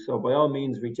we do. So by all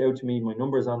means, reach out to me. My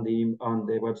number's on the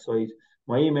website.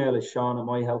 My email is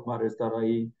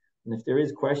Seán@myhealthmatters.ie. And if there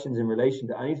is questions in relation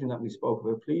to anything that we spoke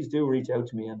about, please do reach out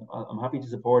to me, and I'm happy to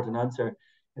support and answer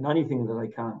in anything that I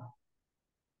can.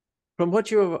 From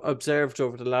what you have observed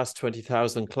over the last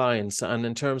 20,000 clients, and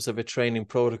in terms of a training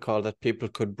protocol that people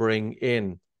could bring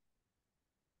in,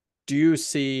 do you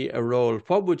see a role?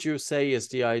 What would you say is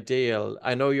the ideal?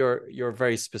 I know you're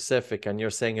very specific and you're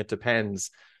saying it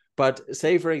depends, but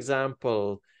say, for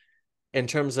example, in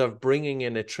terms of bringing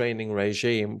in a training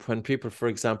regime, when people, for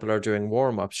example, are doing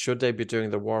warm-ups, should they be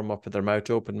doing the warm-up with their mouth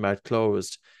open, mouth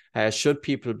closed? Should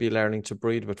people be learning to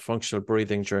breathe with functional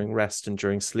breathing during rest and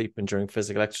during sleep and during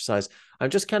physical exercise? I'm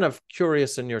just kind of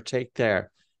curious in your take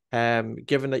there,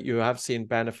 given that you have seen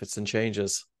benefits and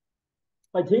changes.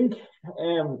 I think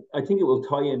I think it will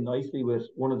tie in nicely with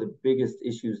one of the biggest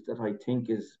issues that I think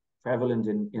is prevalent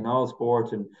in all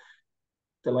sport, and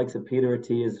the likes of Peter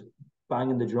T is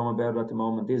banging the drum about it at the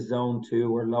moment. This zone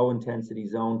 2 or low intensity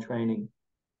zone training,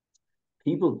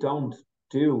 people don't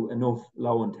do enough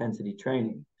low intensity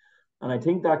training. And I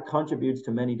think that contributes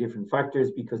to many different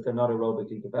factors because they're not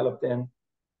aerobically developed then.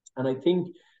 And I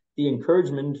think the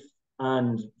encouragement,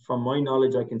 and from my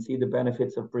knowledge, I can see the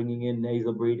benefits of bringing in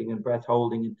nasal breathing and breath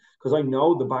holding because I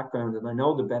know the background and I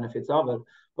know the benefits of it.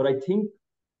 But I think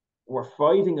we're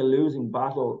fighting a losing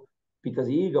battle because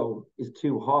ego is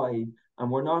too high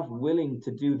and we're not willing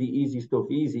to do the easy stuff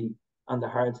easy and the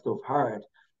hard stuff hard.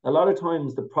 A lot of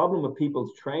times the problem with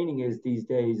people's training is these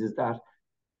days is that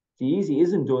The easy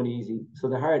isn't done easy. So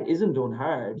the hard isn't done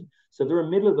hard. So they're in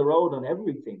middle of the road on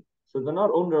everything. So they're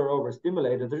not under or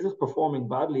overstimulated. They're just performing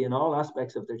badly in all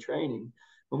aspects of their training.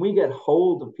 When we get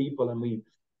hold of people and we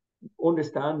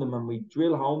understand them and we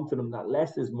drill home to them that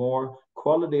less is more,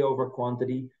 quality over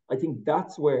quantity, I think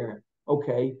that's where,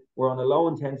 okay, we're on a low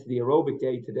intensity aerobic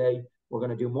day today. We're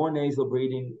going to do more nasal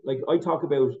breathing. Like I talk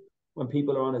about when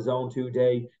people are on a zone 2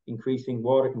 day, increasing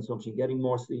water consumption, getting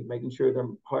more sleep, making sure they're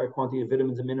higher quantity of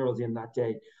vitamins and minerals in that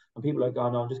day. And people are like, oh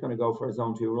no, I'm just going to go for a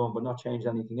zone 2 run, but not change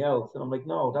anything else. And I'm like,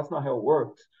 no, that's not how it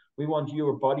works. We want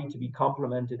your body to be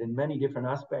complemented in many different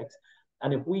aspects.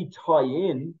 And if we tie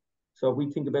in, so if we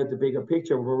think about the bigger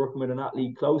picture, we're working with an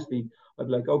athlete closely. I'd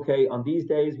be like, okay, on these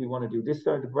days, we want to do this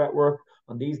sort of breath work.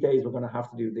 On these days, we're going to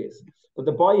have to do this. But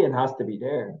the buy-in has to be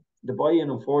there. The buy-in,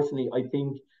 unfortunately, I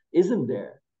think isn't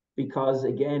there because,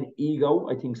 again, ego,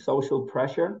 I think social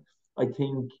pressure. I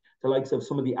think the likes of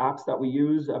some of the apps that we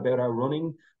use about our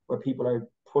running, where people are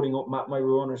putting up Map My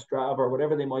Run or Strava or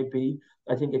whatever they might be,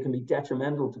 I think it can be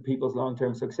detrimental to people's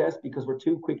long-term success because we're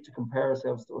too quick to compare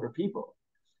ourselves to other people.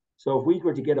 So if we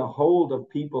were to get a hold of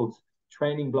people's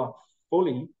training block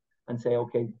fully and say,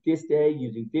 okay, this day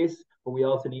you do this, but we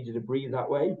also need you to breathe that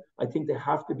way, I think they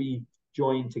have to be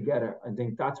joined together. I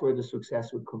think that's where the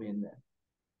success would come in then.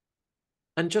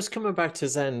 And just coming back to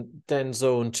then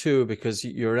zone 2, because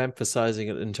you're emphasizing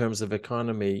it in terms of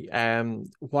economy,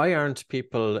 why aren't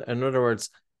people, in other words,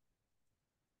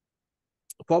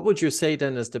 what would you say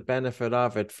then is the benefit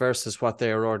of it versus what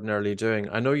they are ordinarily doing?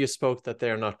 I know you spoke that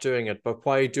they're not doing it, but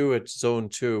why do it zone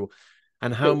 2?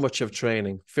 And how much of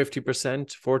training? 50%,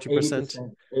 40%?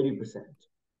 80%,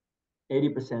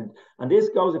 80%, 80%. And this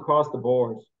goes across the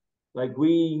board. Like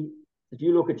if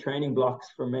you look at training blocks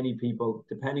for many people,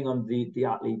 depending on the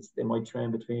athletes, they might train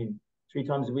between 3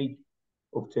 times a week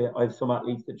up to, I have some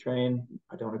athletes that train,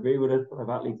 I don't agree with it, but I have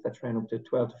athletes that train up to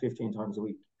 12 to 15 times a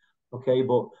week. Okay,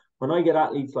 but when I get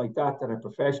athletes like that are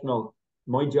professional,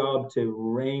 my job to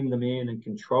rein them in and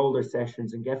control their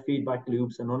sessions and get feedback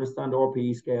loops and understand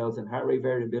RPE scales and heart rate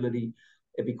variability,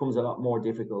 it becomes a lot more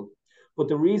difficult. But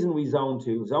the reason we zone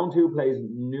 2 plays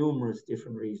numerous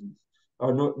different reasons,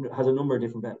 or has a number of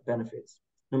different benefits.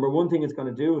 Number one thing it's going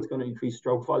to do, it's going to increase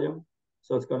stroke volume.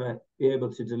 So it's going to be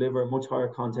able to deliver much higher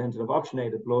content of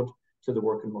oxygenated blood to the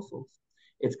working muscles.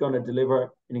 It's going to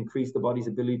deliver and increase the body's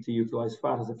ability to utilize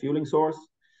fat as a fueling source.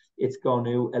 It's going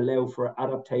to allow for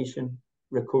adaptation,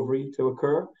 recovery to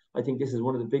occur. I think this is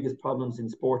one of the biggest problems in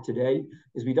sport today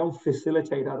is we don't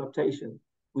facilitate adaptation.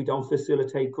 We don't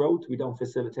facilitate growth. We don't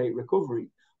facilitate recovery.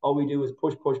 All we do is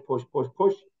push, push, push, push,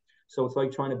 push. So it's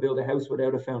like trying to build a house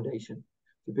without a foundation.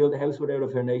 If you build a house without a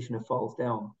foundation, it falls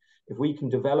down. If we can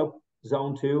develop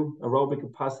zone 2, aerobic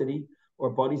capacity, or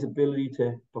body's ability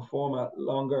to perform at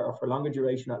longer or for longer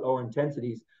duration at lower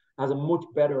intensities, has a much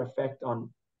better effect on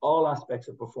all aspects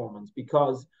of performance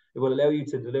because it will allow you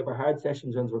to deliver hard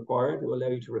sessions when required. It will allow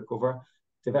you to recover,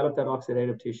 develop that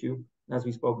oxidative tissue, and as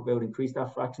we spoke about, increase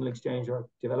that fractional exchange or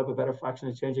develop a better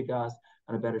fractional exchange of gas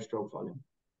and a better stroke volume.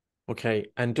 Okay,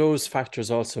 and those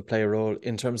factors also play a role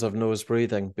in terms of nose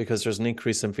breathing because there's an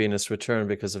increase in venous return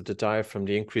because of the diaphragm,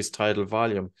 the increased tidal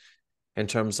volume in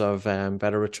terms of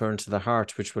better return to the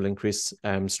heart, which will increase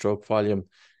stroke volume.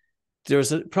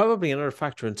 There's probably another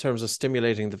factor in terms of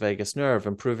stimulating the vagus nerve,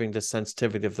 improving the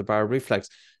sensitivity of the bar reflex.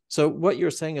 So what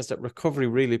you're saying is that recovery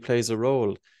really plays a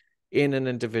role in an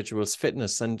individual's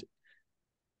fitness. And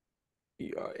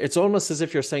it's almost as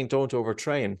if you're saying don't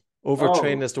overtrain.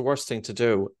 Overtrain is the worst thing to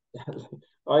do.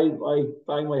 I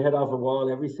bang my head off a wall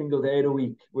every single day of the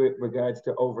week with regards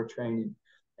to overtraining.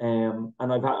 And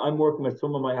I'm working with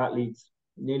some of my athletes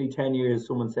nearly 10 years.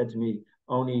 Someone said to me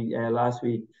only last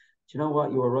week, do you know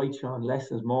what? You were right, Seán,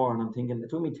 less is more. And I'm thinking, it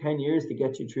took me 10 years to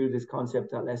get you through this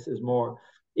concept that less is more.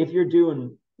 If you're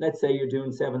doing, let's say you're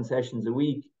doing 7 sessions a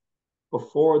week,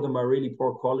 before them are really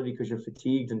poor quality because you're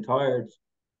fatigued and tired,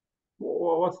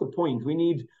 what's the point? We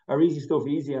need our easy stuff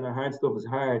easy and our hard stuff is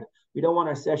hard. We don't want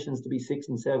our sessions to be 6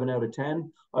 and 7 out of 10.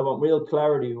 I want real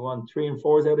clarity. We want 3 and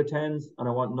 4s out of 10s, and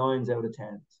I want 9s out of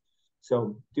 10s.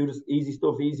 So do the easy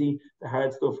stuff easy, the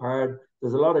hard stuff hard.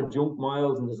 There's a lot of junk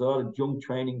miles and there's a lot of junk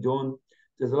training done.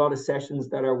 There's a lot of sessions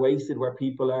that are wasted where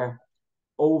people are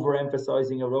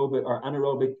overemphasizing aerobic or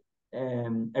anaerobic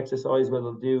exercise, where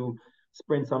they'll do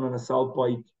sprints on an assault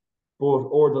bike,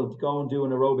 or they'll go and do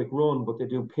an aerobic run, but they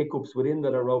do pickups within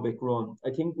that aerobic run.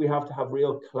 I think we have to have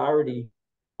real clarity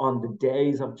on the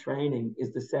days of training.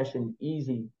 Is the session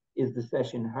easy? Is the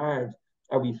session hard?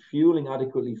 Are we fueling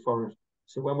adequately for it?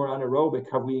 So when we're anaerobic,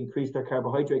 have we increased our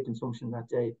carbohydrate consumption that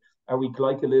day? Are we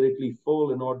glycolytically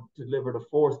full in order to deliver the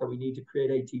force that we need to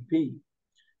create ATP?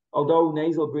 although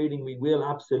nasal breathing, we will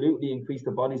absolutely increase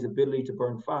the body's ability to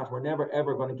burn fat. We're never,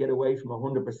 ever going to get away from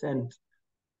 100%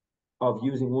 of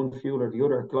using one fuel or the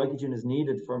other. Glycogen is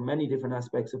needed for many different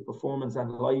aspects of performance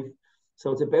and life.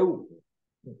 So it's about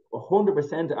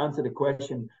 100% to answer the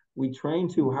question. We train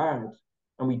too hard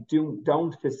and we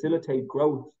don't facilitate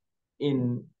growth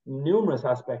in numerous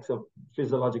aspects of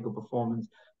physiological performance,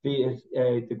 be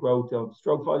it the growth of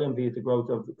stroke volume, be it the growth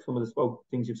of some of the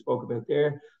things you've spoke about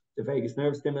there, the vagus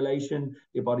nerve stimulation,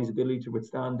 your body's ability to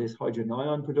withstand this hydrogen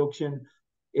ion production.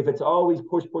 If it's always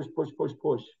push, push, push, push,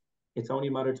 push, it's only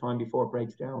a matter of time before it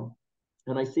breaks down.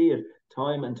 And I see it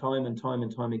time and time and time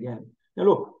and time again. Now,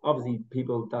 look, obviously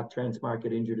people that train smart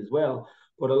get injured as well,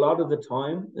 but a lot of the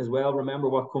time as well, remember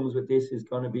what comes with this is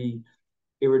going to be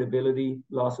irritability,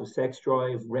 loss of sex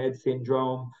drive, Rett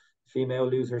syndrome, female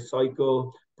lose her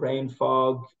cycle, brain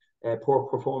fog, poor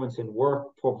performance in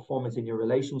work, poor performance in your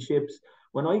relationships.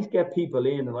 When I get people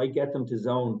in and I get them to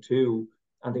zone 2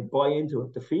 and they buy into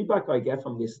it, the feedback I get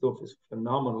from this stuff is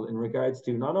phenomenal in regards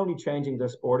to not only changing their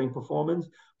sporting performance,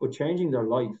 but changing their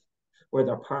life, where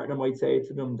their partner might say it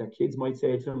to them, their kids might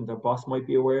say it to them, their boss might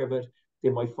be aware of it, they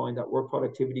might find that work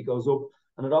productivity goes up.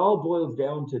 And it all boils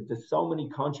down to there's so many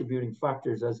contributing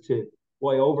factors as to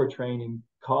why overtraining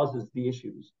causes the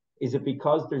issues. Is it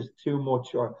because there's too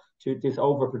much or this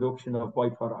overproduction of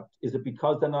byproduct? Is it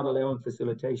because they're not allowing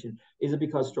facilitation? Is it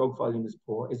because stroke volume is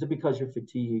poor? Is it because you're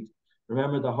fatigued?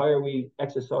 Remember, the higher we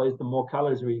exercise, the more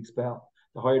calories we expel.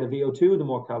 The higher the VO2, the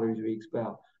more calories we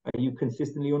expel. Are you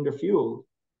consistently underfueled?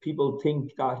 People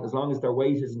think that as long as their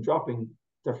weight isn't dropping,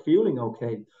 they're fueling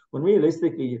okay. When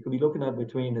realistically, you could be looking at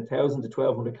between 1,000 to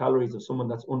 1,200 calories of someone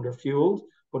that's underfueled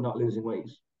but not losing weight.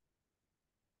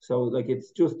 So like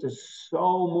it's just there's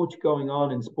so much going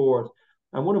on in sport.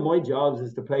 And one of my jobs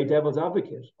is to play devil's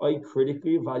advocate. I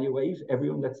critically evaluate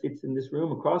everyone that sits in this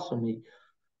room across from me.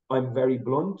 I'm very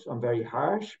blunt, I'm very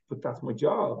harsh, but that's my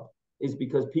job. Is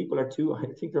because people are too, I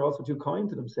think they're also too kind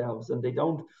to themselves and they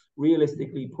don't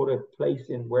realistically put a place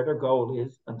in where their goal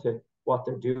is and to what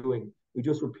they're doing. We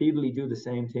just repeatedly do the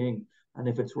same thing. And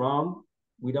if it's wrong,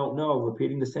 we don't know.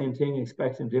 Repeating the same thing,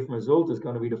 expecting a different result is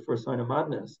going to be the first sign of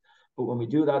madness. But when we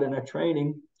do that in our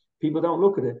training, people don't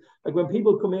look at it. Like when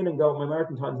people come in and go, my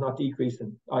marathon time's not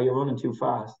decreasing. Oh, you're running too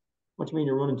fast. What do you mean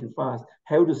you're running too fast?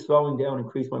 How does slowing down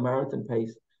increase my marathon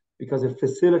pace? Because it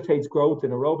facilitates growth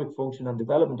in aerobic function and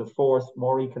development of force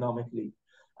more economically.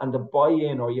 And the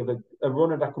buy-in, or you have a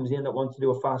runner that comes in that wants to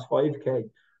do a fast 5K.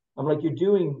 I'm like, you're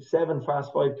doing 7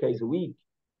 fast 5Ks a week.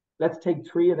 Let's take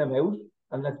 3 of them out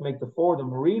and let's make the 4 of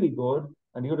them really good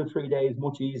and the other 3 days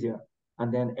much easier.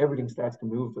 And then everything starts to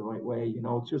move the right way. You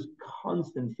know, it's just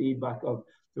constant feedback of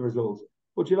the results.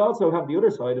 But you'll also have the other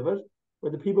side of it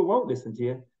where the people won't listen to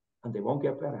you and they won't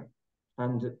get better.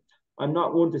 And I'm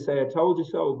not one to say I told you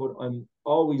so, but I'm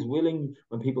always willing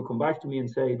when people come back to me and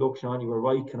say, look, Seán, you were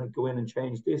right. Can I go in and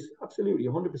change this? Absolutely,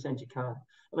 100% you can.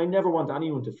 And I never want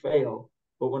anyone to fail.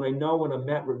 But when I know when I'm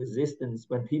met with resistance,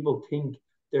 when people think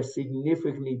they're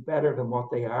significantly better than what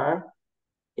they are,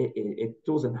 it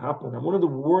doesn't happen. And one of the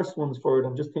worst ones for it,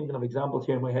 I'm just thinking of examples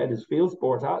here in my head, is field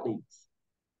sport athletes.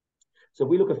 So if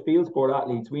we look at field sport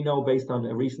athletes, we know based on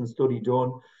a recent study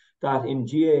done that in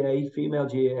GAA, female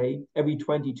GAA, every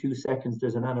 22 seconds,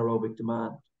 there's an anaerobic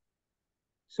demand.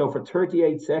 So for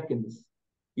 38 seconds,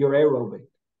 you're aerobic.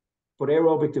 But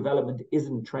aerobic development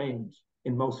isn't trained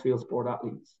in most field sport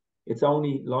athletes. It's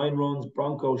only line runs,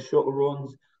 Broncos, shuttle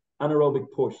runs,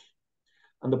 anaerobic push.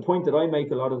 And the point that I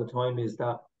make a lot of the time is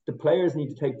that the players need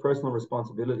to take personal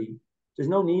responsibility. There's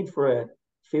no need for a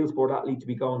field sport athlete to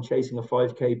be going chasing a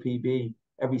 5K PB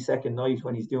every second night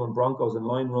when he's doing Broncos and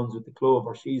line runs with the club,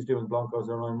 or she's doing Broncos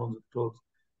or line runs with the clubs.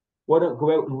 Why don't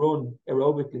go out and run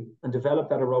aerobically and develop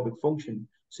that aerobic function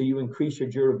so you increase your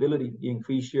durability, you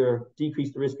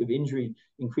decrease the risk of injury,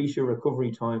 increase your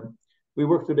recovery time. We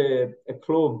worked with a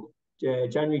club,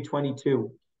 January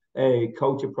 22. A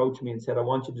coach approached me and said, I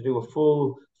want you to do a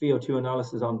full VO2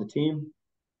 analysis on the team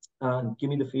and give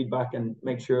me the feedback and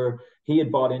make sure he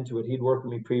had bought into it. He'd worked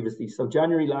with me previously. So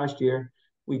January last year,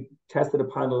 we tested a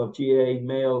panel of GA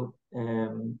male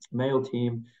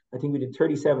team. I think we did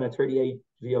 37 or 38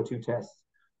 VO2 tests.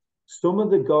 Some of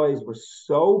the guys were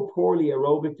so poorly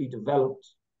aerobically developed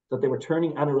that they were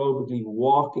turning anaerobically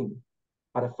walking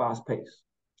at a fast pace.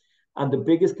 And the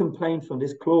biggest complaint from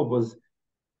this club was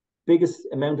biggest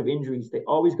amount of injuries. They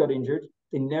always got injured.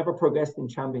 They never progressed in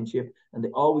championship, and they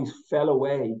always fell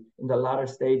away in the latter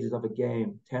stages of a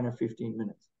game, 10 or 15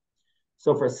 minutes.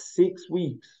 So for 6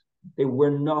 weeks, they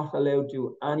were not allowed to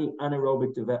do any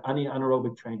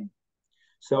anaerobic training.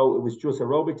 So it was just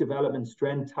aerobic development,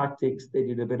 strength, tactics. They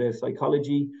did a bit of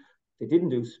psychology. They didn't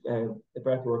do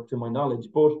breath work to my knowledge,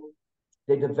 but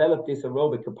they developed this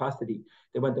aerobic capacity.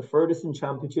 They went the furthest in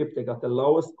championship. They got the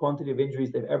lowest quantity of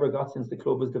injuries they've ever got since the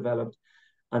club was developed.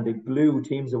 And they blew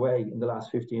teams away in the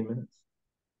last 15 minutes.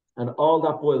 And all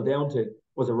that boiled down to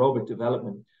was aerobic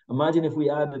development. Imagine if we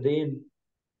added in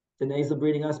the nasal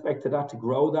breathing aspect to that to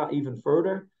grow that even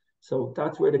further. So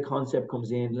that's where the concept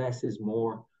comes in. Less is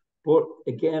more. But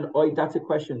again, that's a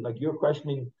question, like you're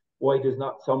questioning why there's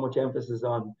not so much emphasis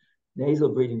on nasal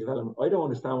breathing development. I don't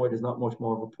understand why there's not much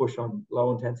more of a push on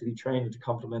low intensity training to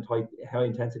complement high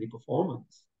intensity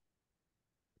performance.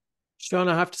 Seán,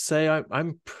 I have to say,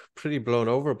 I'm pretty blown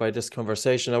over by this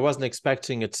conversation. I wasn't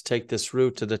expecting it to take this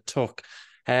route to the tuck.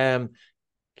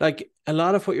 Like a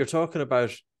lot of what you're talking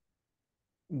about,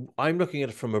 I'm looking at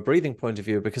it from a breathing point of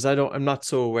view because I'm not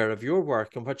so aware of your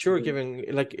work and what you're giving.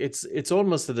 Like it's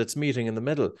almost that it's meeting in the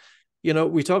middle. You know,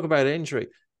 we talk about injury,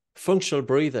 functional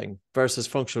breathing versus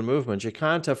functional movement. You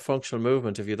can't have functional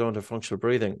movement if you don't have functional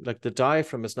breathing. Like the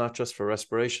diaphragm is not just for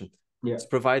respiration. Yeah. It's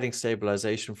providing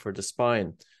stabilization for the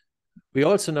spine. We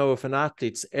also know if an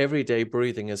athlete's everyday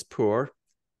breathing is poor,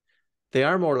 they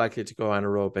are more likely to go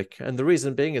anaerobic. And the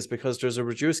reason being is because there's a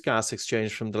reduced gas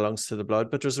exchange from the lungs to the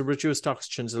blood, but there's a reduced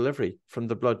oxygen delivery from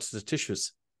the blood to the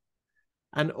tissues.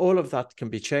 And all of that can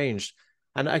be changed.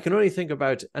 And I can only think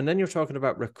about, and then you're talking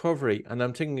about recovery, and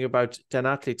I'm thinking about then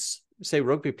athletes, say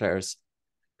rugby players,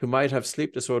 who might have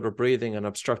sleep disorder breathing and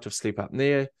obstructive sleep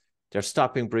apnea. They're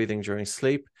stopping breathing during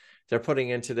sleep. They're putting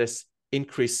into this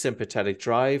increased sympathetic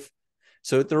drive.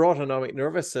 So their autonomic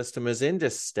nervous system is in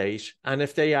this state. And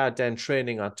if they add then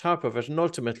training on top of it, and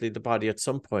ultimately the body at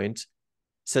some point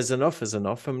says enough is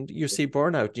enough, and you see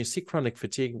burnout, and you see chronic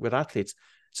fatigue with athletes.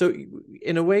 So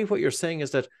in a way, what you're saying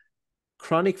is that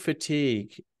chronic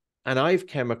fatigue, and I've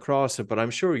come across it, but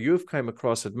I'm sure you've come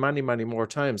across it many, many more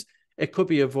times. It could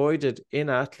be avoided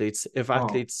in athletes if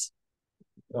athletes...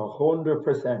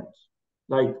 100%.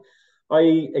 Like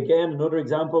again, another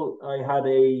example, I had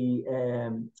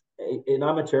an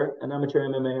amateur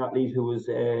MMA athlete who was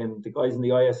the guys in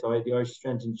the ISI, the Irish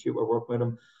Strength Institute, were working with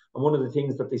him. And one of the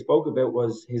things that they spoke about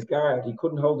was his guard. He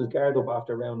couldn't hold his guard up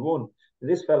after round one. And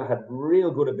this fella had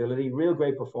real good ability, real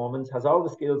great performance, has all the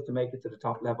skills to make it to the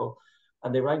top level.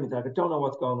 And they rang me and I don't know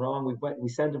what's going wrong. We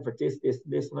sent him for this.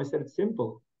 And I said, it's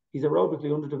simple. He's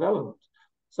aerobically underdeveloped.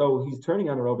 So he's turning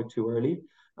anaerobic too early.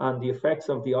 And the effects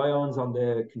of the ions on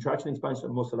the contraction expansion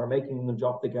of muscle are making them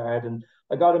drop the guard. And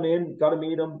I got him in, got to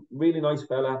meet him, really nice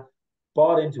fella,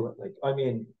 bought into it. Like, I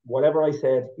mean, whatever I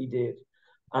said, he did.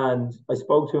 And I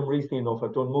spoke to him recently enough.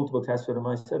 I've done multiple tests with him.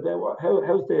 I said,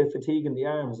 how's the fatigue in the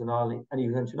arms and all? And he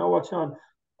went, you know what, Seán?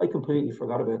 I completely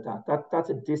forgot about that. That's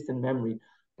a distant memory.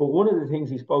 But one of the things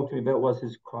he spoke to me about was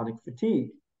his chronic fatigue.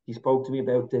 He spoke to me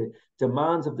about the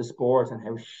demands of the sport and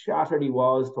how shattered he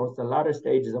was towards the latter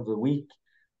stages of the week.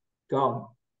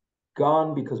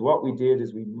 Gone because what we did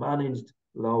is we managed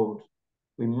load.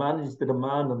 We managed the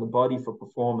demand on the body for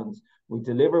performance. We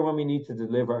deliver when we need to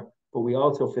deliver, but we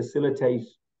also facilitate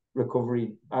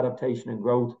recovery, adaptation, and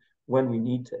growth when we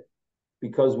need to.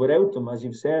 Because without them, as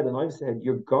you've said, and I've said,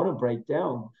 you're going to break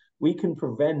down.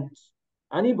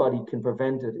 Anybody can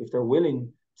prevent it if they're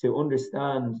willing to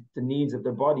understand the needs of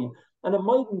their body. And it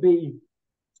mightn't be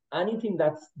anything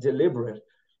that's deliberate.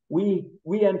 We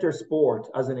enter sport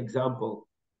as an example,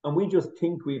 and we just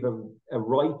think we've a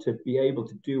right to be able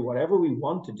to do whatever we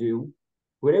want to do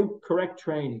without correct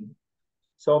training.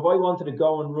 So if I wanted to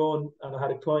go and run, and I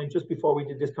had a client just before we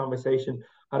did this conversation,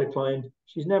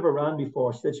 she's never ran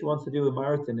before. She said she wants to do a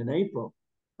marathon in April.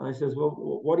 And I says, well,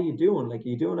 what are you doing? Like, are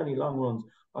you doing any long runs?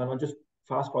 And I'm just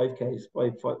fast 5Ks,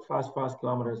 fast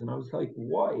kilometers. And I was like,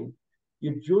 why?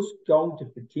 You're just going to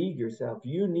fatigue yourself.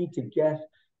 You need to get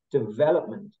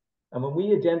development. And when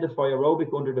we identify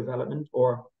aerobic underdevelopment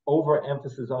or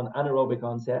overemphasis on anaerobic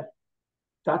onset,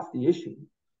 that's the issue.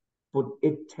 But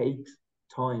it takes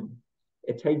time.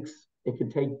 It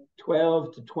can take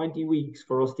 12 to 20 weeks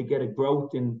for us to get a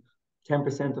growth in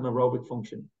 10% on aerobic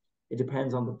function. It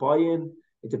depends on the buy-in.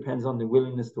 It depends on the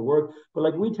willingness to work. But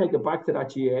like, we take it back to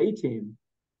that GAA team.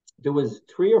 There was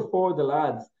 3 or 4 of the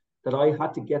lads that I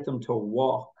had to get them to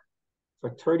walk for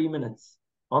 30 minutes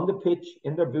on the pitch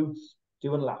in their boots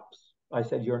doing laps. I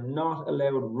said, you're not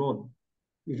allowed to run.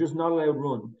 You're just not allowed to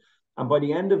run. And by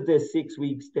the end of the 6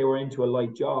 weeks, they were into a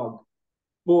light jog.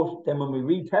 But then when we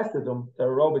retested them, their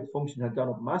aerobic function had gone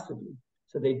up massively.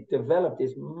 So they developed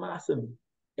this massive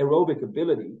aerobic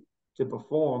ability to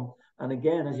perform. And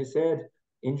again, as you said,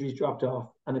 injuries dropped off.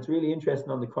 And it's really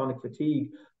interesting on the chronic fatigue.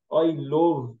 I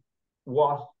love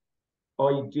what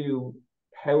I do,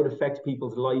 how it affects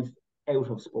people's life out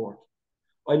of sport.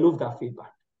 I love that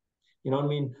feedback. You know what I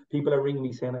mean? People are ringing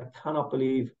me saying, I cannot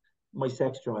believe my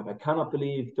sex drive. I cannot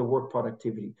believe the work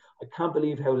productivity. I can't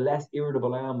believe how less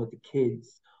irritable I am with the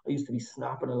kids. I used to be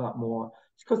snapping a lot more.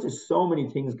 It's because there's so many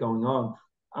things going on,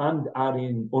 and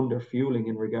adding under fueling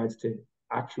in regards to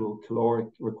actual caloric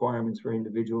requirements for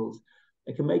individuals.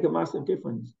 It can make a massive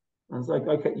difference. And it's like,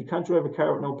 you can't drive a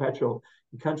car with no petrol.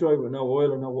 You can't drive with no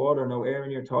oil or no water, no air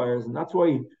in your tires. And that's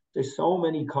why there's so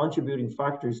many contributing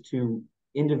factors to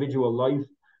individual life.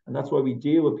 And that's why we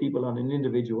deal with people on an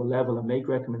individual level and make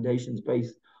recommendations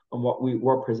based on what we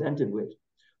were presented with.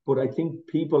 But I think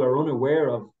people are unaware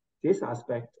of this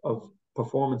aspect of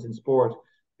performance in sport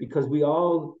because we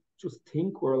all just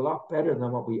think we're a lot better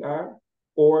than what we are.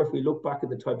 Or if we look back at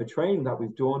the type of training that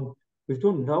we've done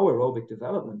no aerobic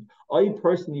development. I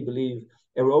personally believe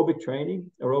aerobic training,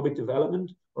 aerobic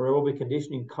development, or aerobic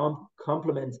conditioning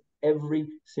complements every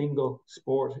single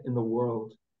sport in the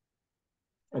world.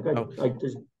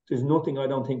 There's nothing I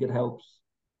don't think it helps.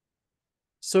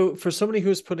 So for somebody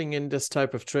who's putting in this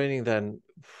type of training, then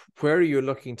where are you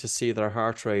looking to see their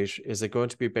heart rate? Is it going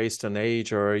to be based on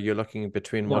age, or are you looking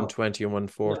between 120 and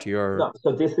 140? No.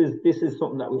 So this is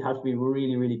something that we have to be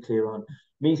really, really clear on.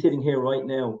 Me sitting here right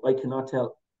now, I cannot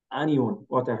tell anyone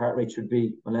what their heart rate should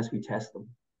be unless we test them.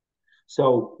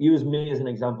 So use me as an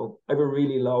example. I have a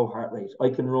really low heart rate. I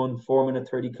can run 4 minute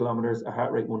 30 kilometers, a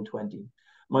heart rate 120.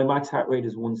 My max heart rate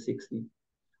is 160.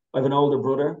 I have an older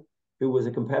brother who was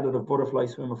a competitive butterfly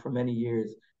swimmer for many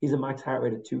years. He's a max heart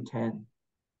rate of 210.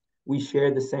 We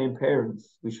share the same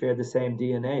parents. We share the same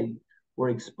DNA. We're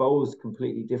exposed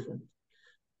completely different.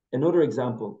 Another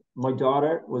example, my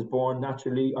daughter was born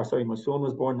naturally, or sorry, my son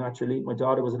was born naturally. My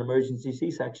daughter was an emergency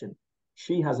C-section.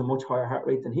 She has a much higher heart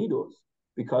rate than he does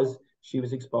because she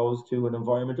was exposed to an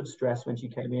environment of stress when she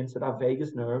came in. So that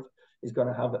vagus nerve is going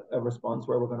to have a response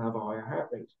where we're going to have a higher heart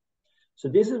rate. So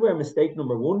this is where mistake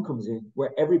number one comes in,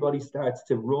 where everybody starts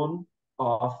to run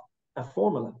off a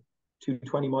formula.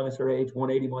 220 minus her age,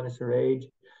 180 minus her age,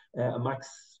 a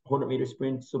max 100-meter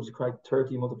sprint, subscribe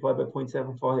 30 multiplied by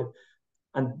 0.75.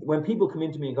 And when people come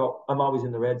into me and go, I'm always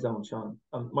in the red zone, Seán,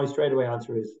 my straightaway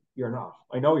answer is, you're not.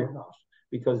 I know you're not,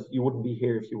 because you wouldn't be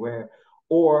here if you were.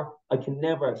 Or I can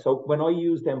never. So when I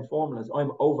use them formulas,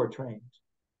 I'm overtrained.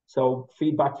 So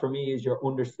feedback for me is you're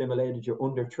understimulated, you're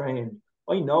undertrained.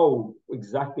 I know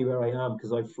exactly where I am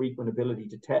because I have frequent ability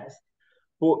to test.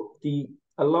 But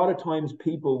a lot of times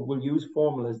people will use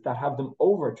formulas that have them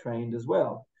overtrained as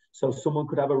well. So someone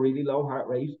could have a really low heart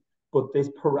rate, but this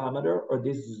parameter or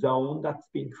this zone that's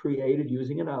been created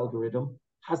using an algorithm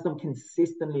has them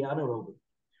consistently anaerobic.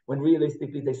 When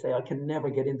realistically they say, I can never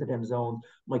get into them zones.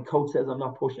 My coach says I'm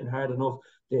not pushing hard enough.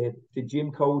 The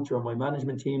gym coach or my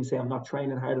management team say I'm not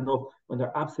training hard enough, when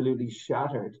they're absolutely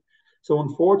shattered. So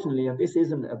unfortunately, and this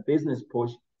isn't a business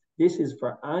push, this is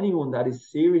for anyone that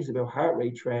is serious about heart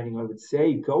rate training. I would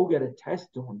say go get a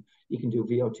test done. You can do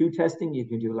VO2 testing, you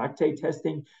can do lactate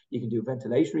testing, you can do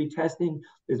ventilatory testing.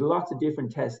 There's lots of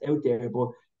different tests out there, but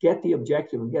get the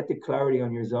objective and get the clarity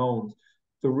on your zones.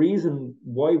 The reason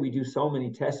why we do so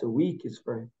many tests a week is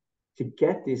to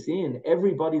get this in.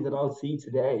 Everybody that I'll see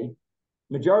today,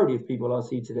 majority of people I'll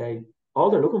see today,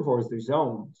 all they're looking for is their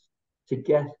zones, to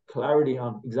get clarity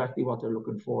on exactly what they're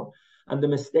looking for. And the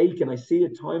mistake, and I see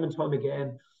it time and time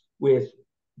again with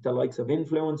the likes of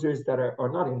influencers that are, or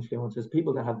not influencers,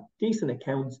 people that have decent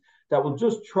accounts that will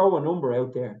just throw a number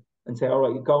out there and say, all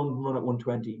right, go and run at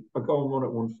 120 or go and run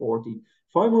at 140.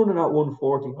 If I'm running at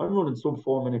 140, I'm running sub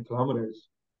 4 minute kilometers.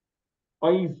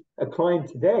 I've a client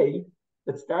today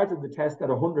that started the test at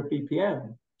 100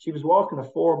 BPM. She was walking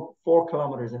at 4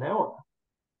 kilometers an hour.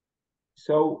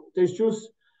 So there's just,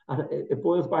 and it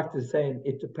boils back to saying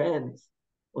it depends.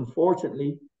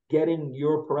 Unfortunately, getting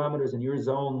your parameters and your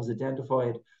zones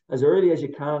identified as early as you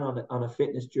can on a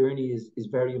fitness journey is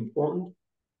very important.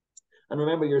 And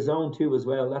remember your zone 2 as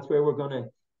well. That's where we're going to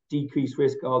decrease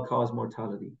risk all-cause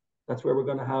mortality. That's where we're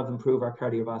going to improve our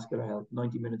cardiovascular health,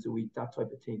 90 minutes a week, that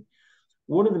type of thing.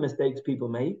 One of the mistakes people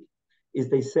make is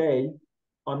they say,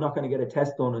 I'm not going to get a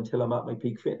test done until I'm at my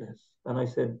peak fitness. And I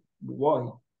said, why?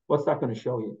 What's that going to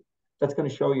show you? That's going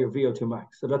to show your VO2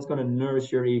 max. So that's going to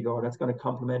nourish your ego, or that's going to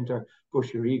complement or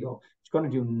push your ego. It's going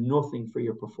to do nothing for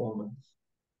your performance.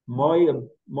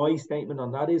 My statement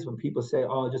on that is when people say,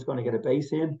 oh, I'm just going to get a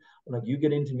base in, I'm like, you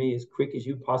get into me as quick as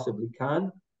you possibly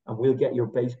can, and we'll get your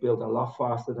base built a lot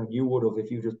faster than you would have if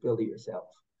you just build it yourself.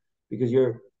 Because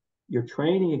you're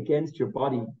training against your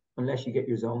body unless you get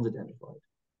your zones identified.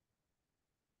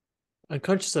 I'm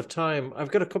conscious of time.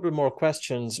 I've got a couple more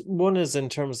questions. One is in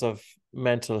terms of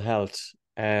mental health.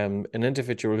 An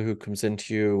individual who comes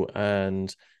into you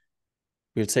and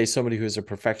we'll say somebody who has a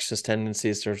perfectionist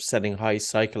tendencies, they're setting high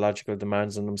psychological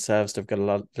demands on themselves, they've got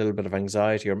little bit of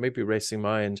anxiety or maybe racing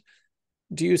mind.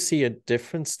 Do you see a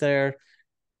difference there,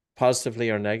 positively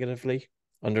or negatively,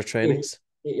 under If, trainings?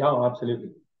 yeah,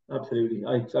 absolutely, absolutely.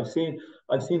 I've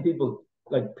seen people,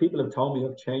 like, people have told me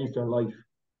I've changed their life.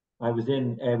 I was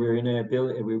in we were in a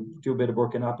build we do a bit of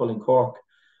work in Apple in Cork,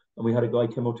 and we had a guy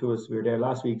come up to us. We were there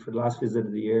last week for the last visit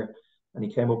of the year, and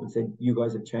he came up and said, "You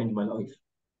guys have changed my life."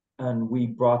 And we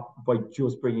brought by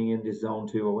just bringing in this zone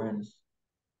two awareness.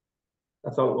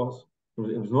 That's all it was.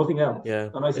 It was nothing else. Yeah,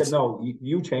 And I said, "No,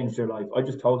 you changed your life. I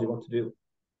just told you what to do."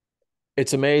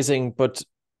 it's amazing, but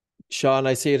Seán,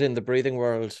 I see it in the breathing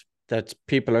world that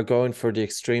people are going for the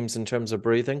extremes in terms of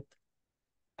breathing.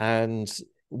 And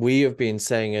we have been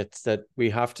saying it that we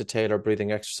have to tailor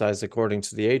breathing exercise according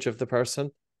to the age of the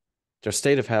person, their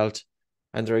state of health,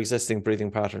 and their existing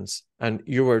breathing patterns. And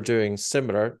you are doing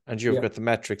similar, and you've Yeah, got the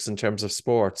metrics in terms of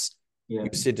sports. yeah, You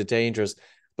see the dangers,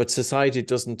 but society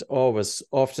doesn't always.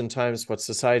 Oftentimes, what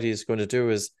society is going to do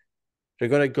is they're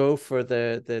going to go for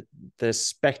the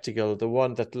spectacle, the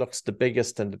one that looks the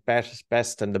biggest and the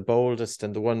best and the boldest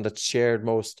and the one that's shared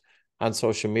most on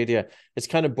social media. It's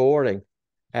kind of boring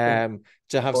yeah.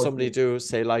 to have somebody Unfortunately, do,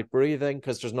 say, light breathing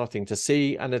because there's nothing to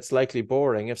see, and it's likely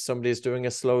boring if somebody's doing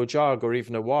a slow jog or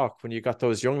even a walk when you got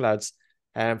those young lads.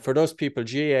 For those people,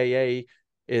 GAA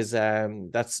is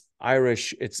that's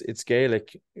Irish, it's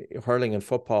Gaelic hurling and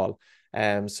football.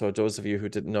 So those of you who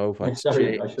didn't know what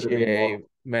sorry, I should have been GAA more.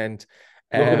 meant,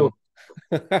 Look it um,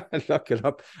 up. look it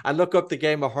up and look up the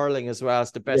game of hurling as well.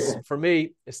 It's the best Yeah. for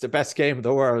me. It's the best game in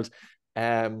the world.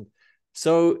 Um,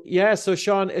 so yeah, so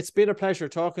Seán, it's been a pleasure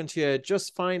talking to you.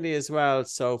 Just finally as well,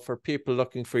 so for people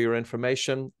looking for your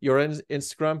information, you're in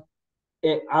Instagram.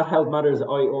 At Health Matters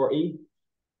IRE,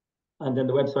 and then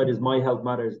the website is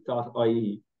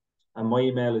myhealthmatters.ie. And my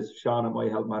email is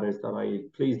sean@myhealthmatters.ie.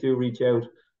 Please do reach out,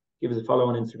 give us a follow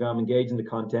on Instagram, engage in the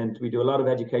content. We do a lot of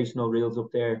educational reels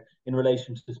up there in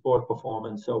relation to sport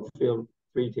performance. So feel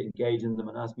free to engage in them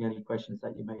and ask me any questions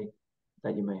that you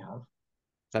may have.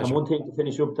 And Pleasure. one thing to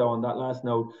finish up though on that last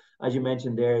note, as you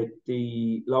mentioned there,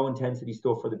 the low intensity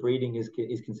stuff for the breathing is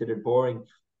considered boring.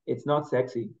 It's not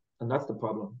sexy, and that's the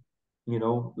problem. You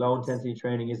know, low intensity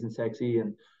training isn't sexy,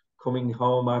 and coming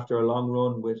home after a long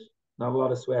run with not a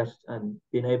lot of sweat and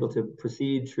being able to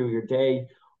proceed through your day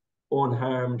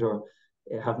unharmed or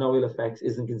have no ill effects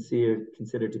isn't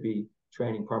considered to be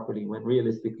training properly. When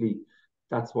realistically,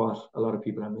 that's what a lot of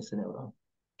people are missing out on.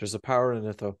 There's a power in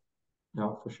it, though.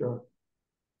 No, for sure.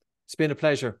 It's been a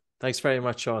pleasure. Thanks very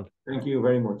much, Seán. Thank you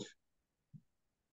very much.